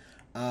trash.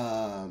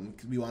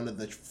 Because we wanted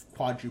the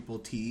quadruple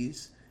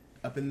T's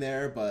up in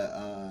there,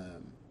 but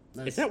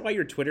is that why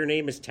your Twitter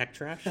name is Tech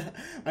Trash?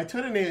 My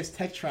Twitter name is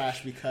Tech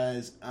Trash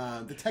because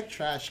the Tech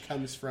Trash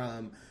comes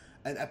from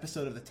an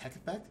episode of The Tech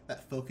Effect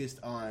that focused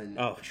on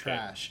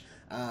trash,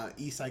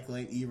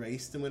 e-cycling,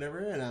 e-raced, and whatever.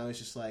 And I was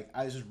just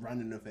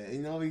running with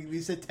it.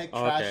 We said Tech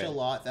Trash a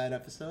lot that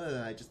episode,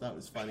 and I just thought it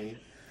was funny.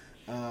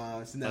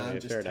 So now I'm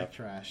just Tech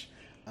Trash.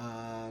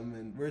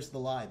 And where's the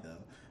lie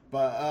though?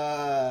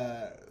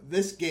 But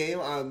this game,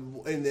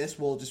 in this,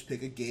 we'll just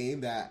pick a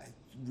game that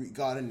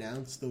got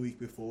announced the week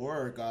before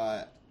or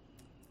got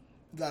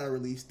a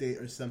release date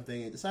or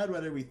something, and decide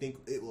whether we think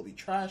it will be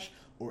trash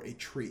or a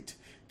treat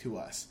to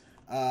us.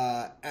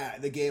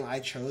 The game I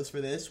chose for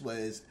this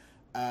was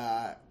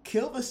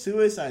Kill the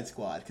Suicide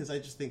Squad, because I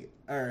just think,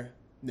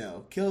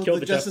 Kill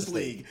the Justice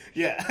League.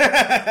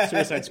 Yeah.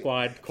 Suicide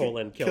Squad, Kill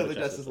the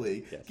Justice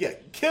League. Yes. Yeah,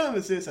 Killing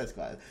the Suicide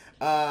Squad.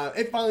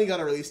 It finally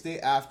got a release date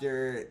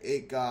after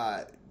it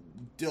got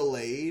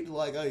delayed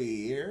like a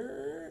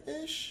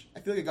year-ish. I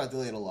feel like it got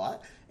delayed a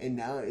lot. And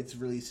now it's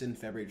released in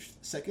February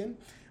 2nd.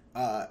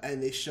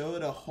 And they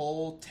showed a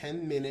whole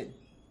 10-minute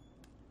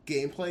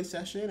gameplay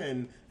session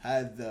and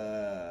had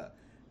the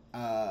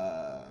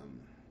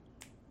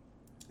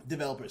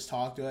developers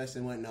talk to us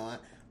and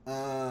whatnot.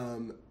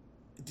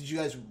 Did you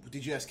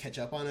guys catch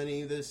up on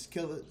any of this?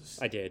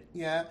 I did.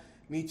 Yeah,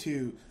 me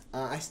too.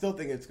 I still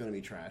think it's going to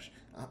be trash.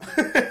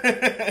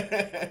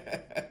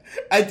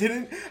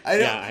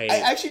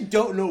 I actually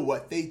don't know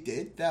what they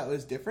did that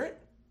was different.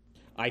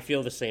 I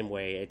feel the same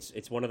way.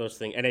 It's one of those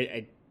things, and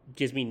it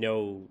gives me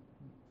no,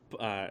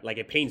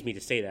 it pains me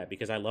to say that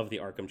because I love the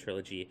Arkham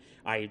trilogy.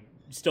 I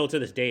still to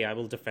this day I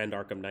will defend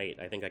Arkham Knight.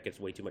 I think that gets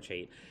way too much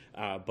hate.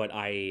 But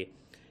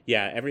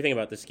everything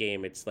about this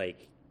game, it's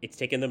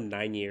taken them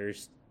 9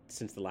 years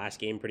since the last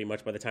game. Pretty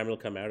much by the time it'll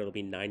come out, it'll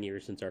be 9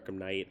 years since Arkham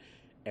Knight,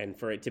 and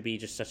for it to be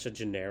just such a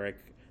generic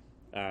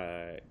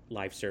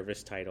live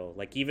service title,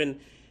 even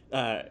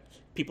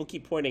people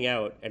keep pointing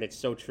out, and it's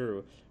so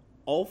true,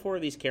 all four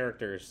of these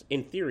characters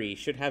in theory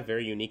should have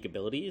very unique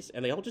abilities,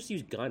 and they all just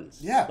use guns.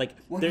 Yeah,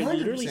 they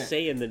literally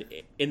say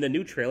in the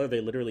new trailer,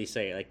 they literally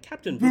say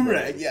Captain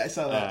Boomerang. Yeah, I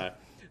saw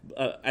that.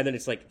 And then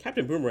it's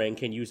Captain Boomerang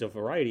can use a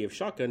variety of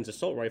shotguns,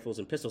 assault rifles,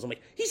 and pistols. I'm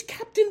like, he's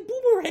Captain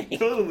Boomerang.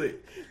 Totally.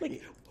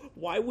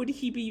 Why would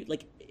he be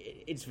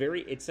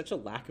it's such a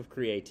lack of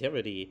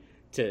creativity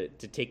to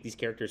take these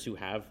characters who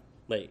have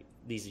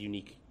these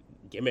unique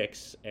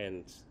gimmicks,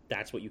 and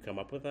that's what you come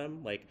up with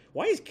them.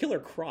 Why is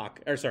Killer Shark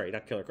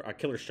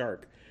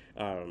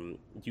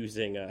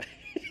using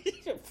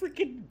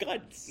freaking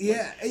guns?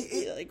 Yeah,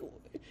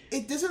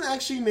 it doesn't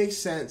actually make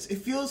sense. It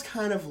feels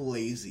kind of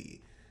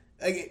lazy.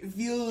 It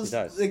feels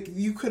like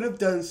you could have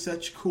done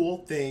such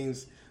cool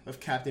things with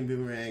Captain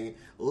Boomerang.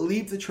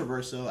 Leave the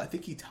traversal. I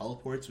think he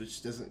teleports,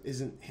 which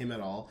isn't him at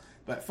all.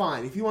 But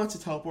fine, if he wants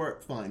to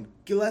teleport, fine.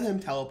 Let him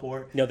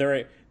teleport. No,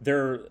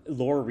 their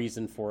lore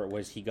reason for it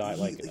was he got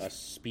a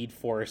Speed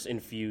Force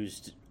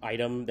infused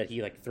item that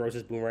he throws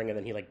his boomerang and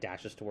then he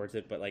dashes towards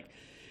it. But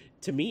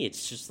to me,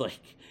 it's just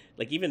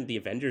even the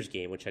Avengers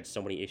game, which had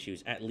so many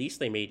issues, at least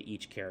they made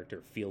each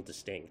character feel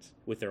distinct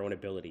with their own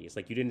abilities.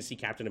 You didn't see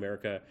Captain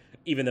America,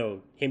 even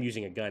though him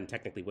using a gun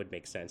technically would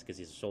make sense because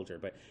he's a soldier,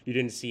 but you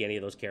didn't see any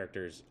of those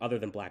characters other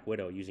than Black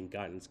Widow using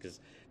guns because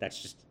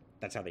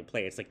that's how they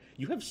play. It's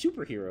you have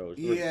superheroes,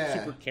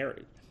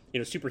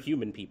 or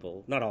superhuman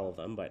people, not all of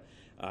them, but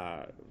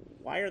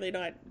why are they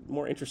not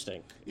more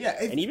interesting? Yeah,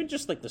 and even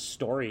just the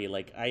story,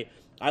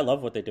 I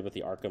love what they did with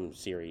the Arkham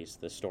series,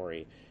 the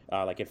story.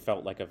 It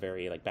felt like a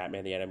very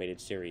Batman the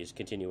Animated Series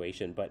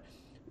continuation, but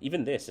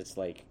even this, it's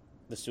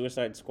the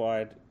Suicide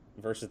Squad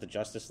versus the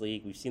Justice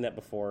League. We've seen that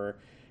before,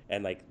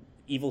 and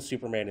evil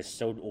Superman is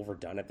so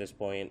overdone at this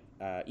point,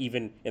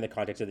 even in the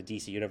context of the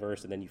DC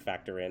universe, and then you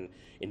factor in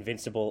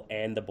Invincible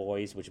and The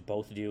Boys, which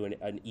both do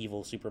an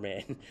evil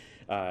Superman.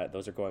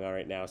 Those are going on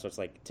right now. So it's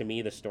like, to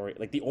me, the story,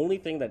 like, the only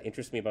thing that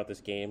interests me about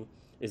this game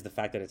is the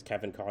fact that it's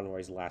Kevin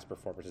Conroy's last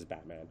performance as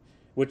Batman,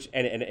 which,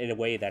 and in a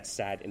way that's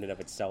sad in and of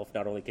itself,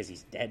 not only because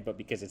he's dead, but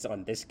because it's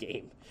on this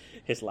game,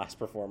 his last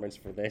performance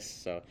for this.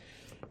 So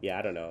yeah,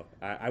 I don't know.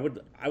 I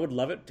would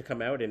love it to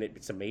come out, and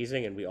it's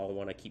amazing, and we all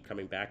want to keep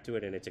coming back to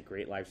it, and it's a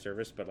great live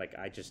service. But like,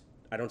 I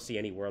don't see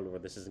any world where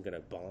this isn't going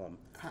to bomb.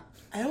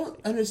 I don't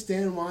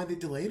understand why they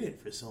delayed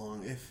it for so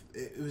long. If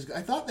it was,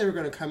 I thought they were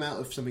going to come out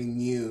with something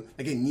new,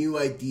 like a new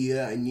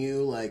idea, a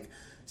new like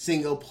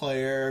single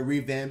player,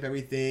 revamp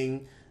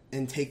everything,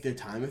 and take their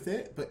time with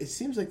it. But it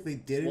seems like they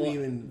didn't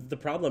even. The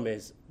problem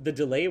is the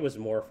delay was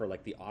more for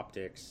like the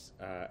optics,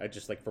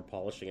 just like for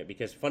polishing it,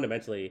 because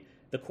fundamentally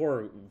the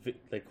core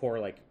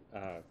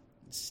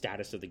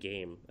status of the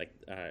game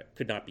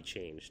could not be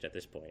changed at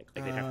this point.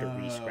 Like they'd have to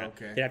re-scrap.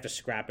 Okay. They'd have to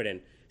scrap it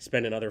and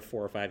spend another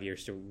 4 or 5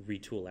 years to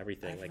retool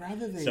everything.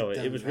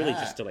 It was really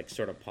just to like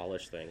sort of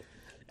polish thing.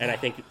 And I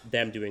think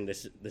them doing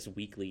this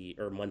weekly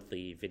or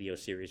monthly video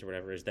series or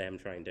whatever is them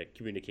trying to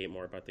communicate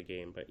more about the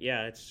game. But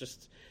yeah, it's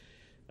just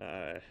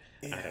I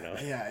don't know.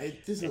 Yeah,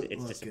 it doesn't.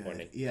 It's look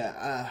disappointing. Good.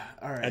 Yeah.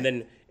 All right. And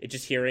then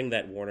just hearing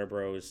that Warner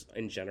Bros.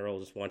 In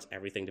general just wants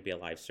everything to be a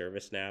live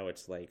service now.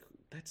 It's like,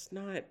 that's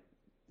not.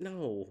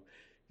 No,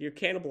 you're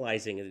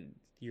cannibalizing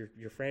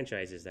your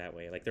franchises that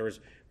way. Like, there was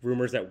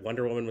rumors that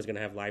Wonder Woman was going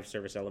to have live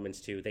service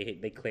elements too.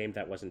 They claimed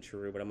that wasn't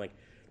true, but I'm like,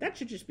 that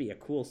should just be a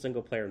cool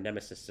single player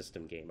Nemesis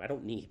system game. I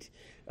don't need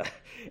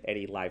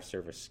any live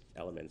service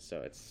elements.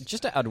 So it's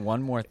just to add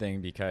one more thing,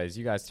 because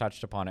you guys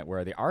touched upon it,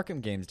 where the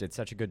Arkham games did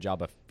such a good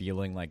job of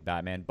feeling like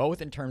Batman,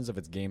 both in terms of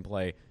its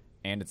gameplay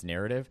and its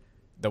narrative.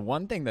 The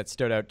one thing that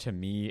stood out to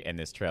me in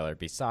this trailer,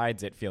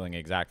 besides it feeling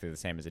exactly the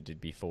same as it did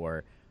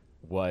before,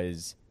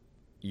 was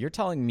you're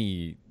telling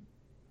me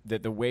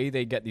that the way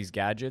they get these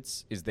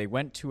gadgets is they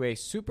went to a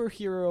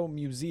superhero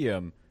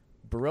museum,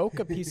 broke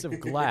a piece of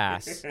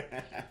glass,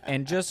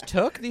 and just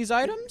took these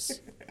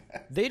items?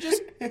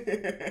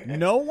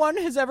 No one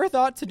has ever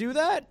thought to do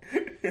that?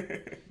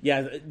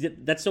 Yeah,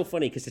 that's so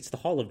funny, because it's the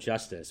Hall of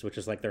Justice, which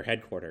is like their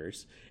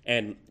headquarters,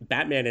 and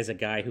Batman is a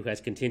guy who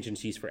has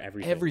contingencies for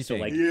everything. So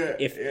like,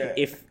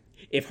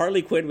 if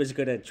Harley Quinn was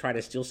going to try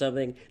to steal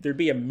something, there'd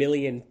be a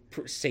million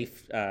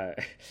safe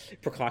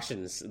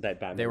precautions that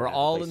Batman. They were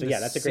all in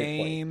the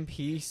same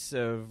piece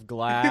of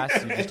glass.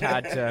 You just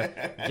had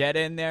to get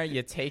in there.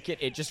 You take it.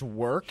 It just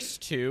works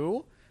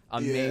too.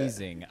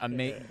 Amazing.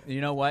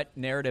 You know what?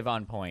 Narrative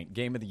on point.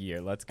 Game of the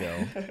year. Let's go.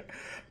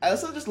 I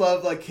also just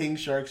love like King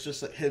Shark's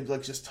just like him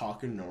like just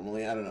talking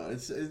normally. I don't know.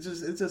 It's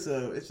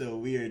a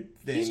weird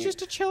thing. He's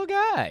just a chill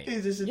guy.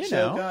 He's just a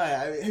chill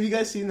guy. Have you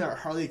guys seen the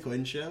Harley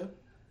Quinn show?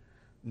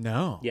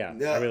 No. Yeah,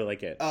 I really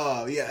like it.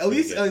 Oh yeah, at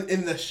least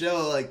in the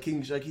show, like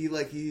King Shark,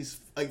 he's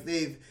like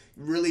they've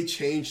really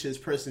changed his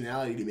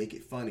personality to make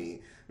it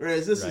funny.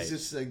 Whereas this is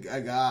just a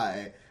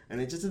guy,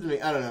 and it just doesn't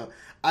make. I don't know.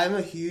 I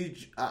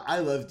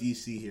love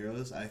DC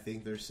heroes. I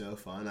think they're so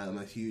fun. I'm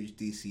a huge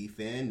DC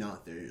fan,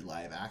 not their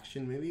live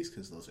action movies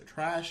because those are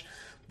trash,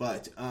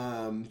 but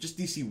just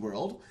DC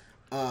World.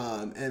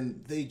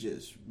 And they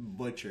just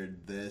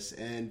butchered this.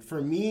 And for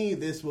me,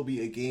 this will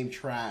be a game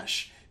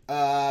trash.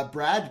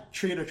 Brad,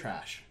 treat or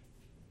trash?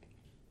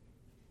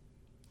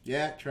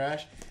 Yeah,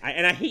 trash.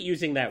 I hate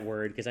using that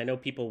word because I know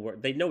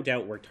they no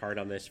doubt worked hard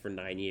on this for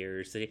 9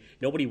 years.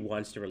 Nobody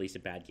wants to release a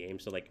bad game,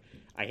 so like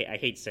I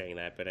hate saying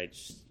that, but I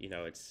just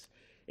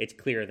it's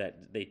clear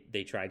that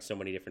they tried so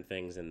many different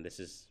things, and this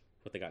is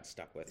what they got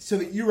stuck with. So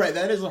you're right.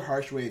 That is a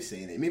harsh way of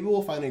saying it. Maybe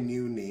we'll find a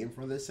new name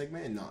for this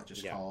segment and not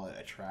just call it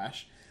a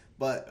trash.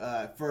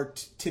 But for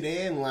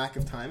today and lack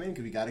of timing,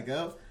 because we got to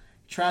go,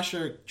 trash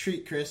or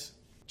treat, Chris?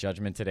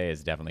 Judgment today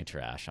is definitely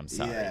trash. I'm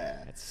sorry.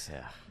 Yeah. It's,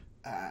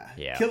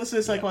 Kill the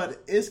Suicide Squad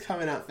is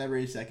coming out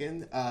February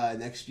 2nd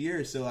next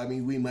year. So, I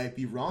mean, we might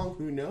be wrong.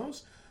 Who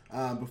knows?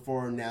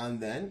 Before now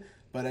and then.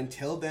 But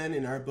until then,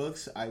 in our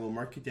books, I will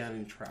mark it down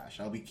in trash.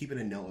 I'll be keeping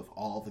a note of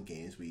all the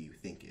games we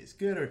think is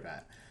good or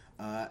bad.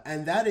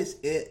 And that is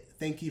it.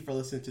 Thank you for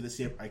listening to the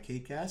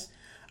SyrupArcade cast.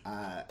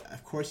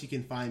 Of course, you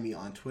can find me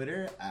on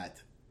Twitter at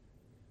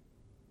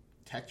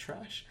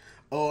TechTrash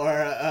or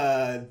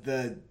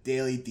the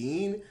Daily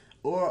Dean,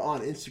 or on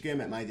Instagram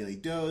at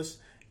MyDailyDose.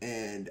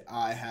 And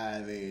I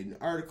have an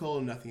article,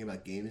 nothing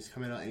about games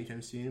coming out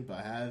anytime soon, but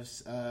I have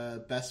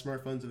best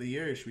smartphones of the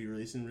year. It should be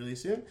releasing really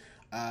soon.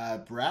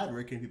 Brad,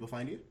 where can people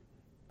find you?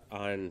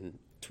 On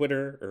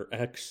Twitter, or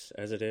X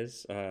as it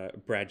is,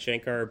 Brad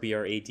Shankar,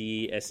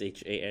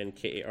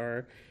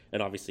 BradShankar,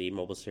 and obviously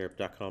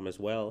mobilesyrup.com as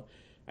well.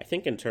 I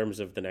think in terms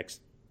of the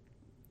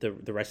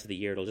rest of the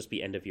year, it'll just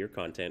be end of year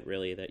content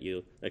really that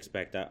you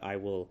expect. I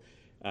will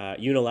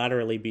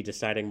unilaterally be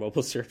deciding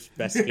Mobile Syrup's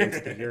best games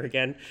of the year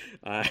again.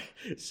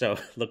 So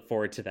look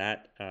forward to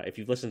that. If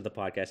you've listened to the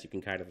podcast, you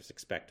can kind of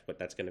expect what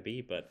that's going to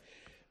be. But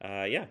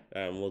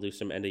we'll do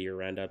some end of year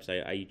roundups.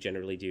 I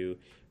generally do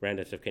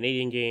roundups of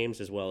Canadian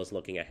games as well as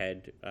looking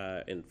ahead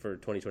for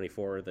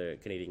 2024 the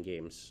Canadian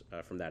games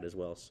from that as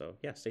well. So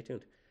yeah, stay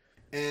tuned.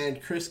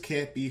 And Chris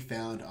can't be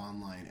found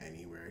online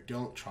anywhere.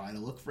 Don't try to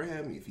look for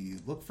him. If you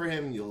look for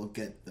him, you'll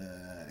get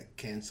the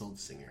canceled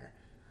singer.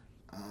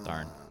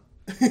 Darn.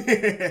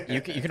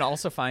 You can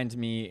also find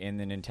me in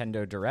the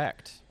Nintendo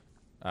Direct.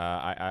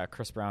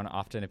 Chris Brown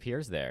often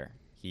appears there.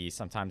 He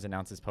sometimes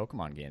announces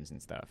Pokemon games and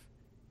stuff.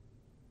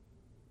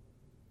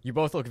 You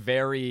both look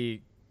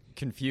very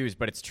confused,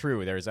 but it's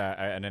true. There's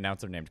an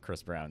announcer named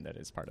Chris Brown that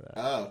is part of that.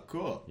 Oh,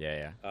 cool.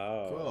 Yeah.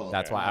 Oh, cool.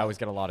 That's why I always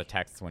get a lot of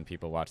texts when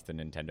people watch the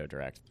Nintendo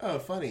Direct. Oh,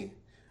 funny.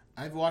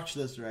 I've watched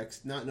those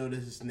directs, not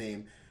noticed his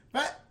name.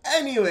 But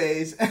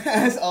anyways,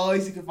 as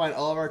always, you can find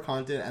all of our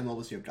content at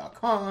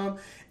mobilesyrup.com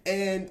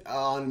and at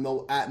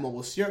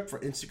mobilesyrup for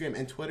Instagram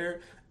and Twitter.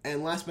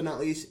 And last but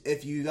not least,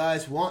 if you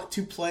guys want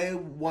to play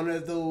one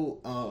of the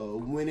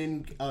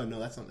winning... Oh, no,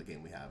 that's not the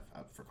game we have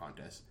up for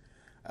contest.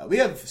 We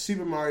have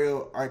Super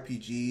Mario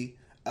RPG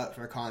up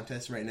for a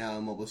contest right now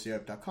on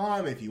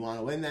mobilesyrup.com. If you want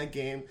to win that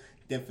game,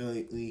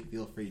 definitely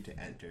feel free to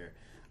enter.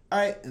 All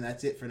right, and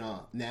that's it for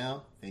now.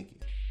 Thank you.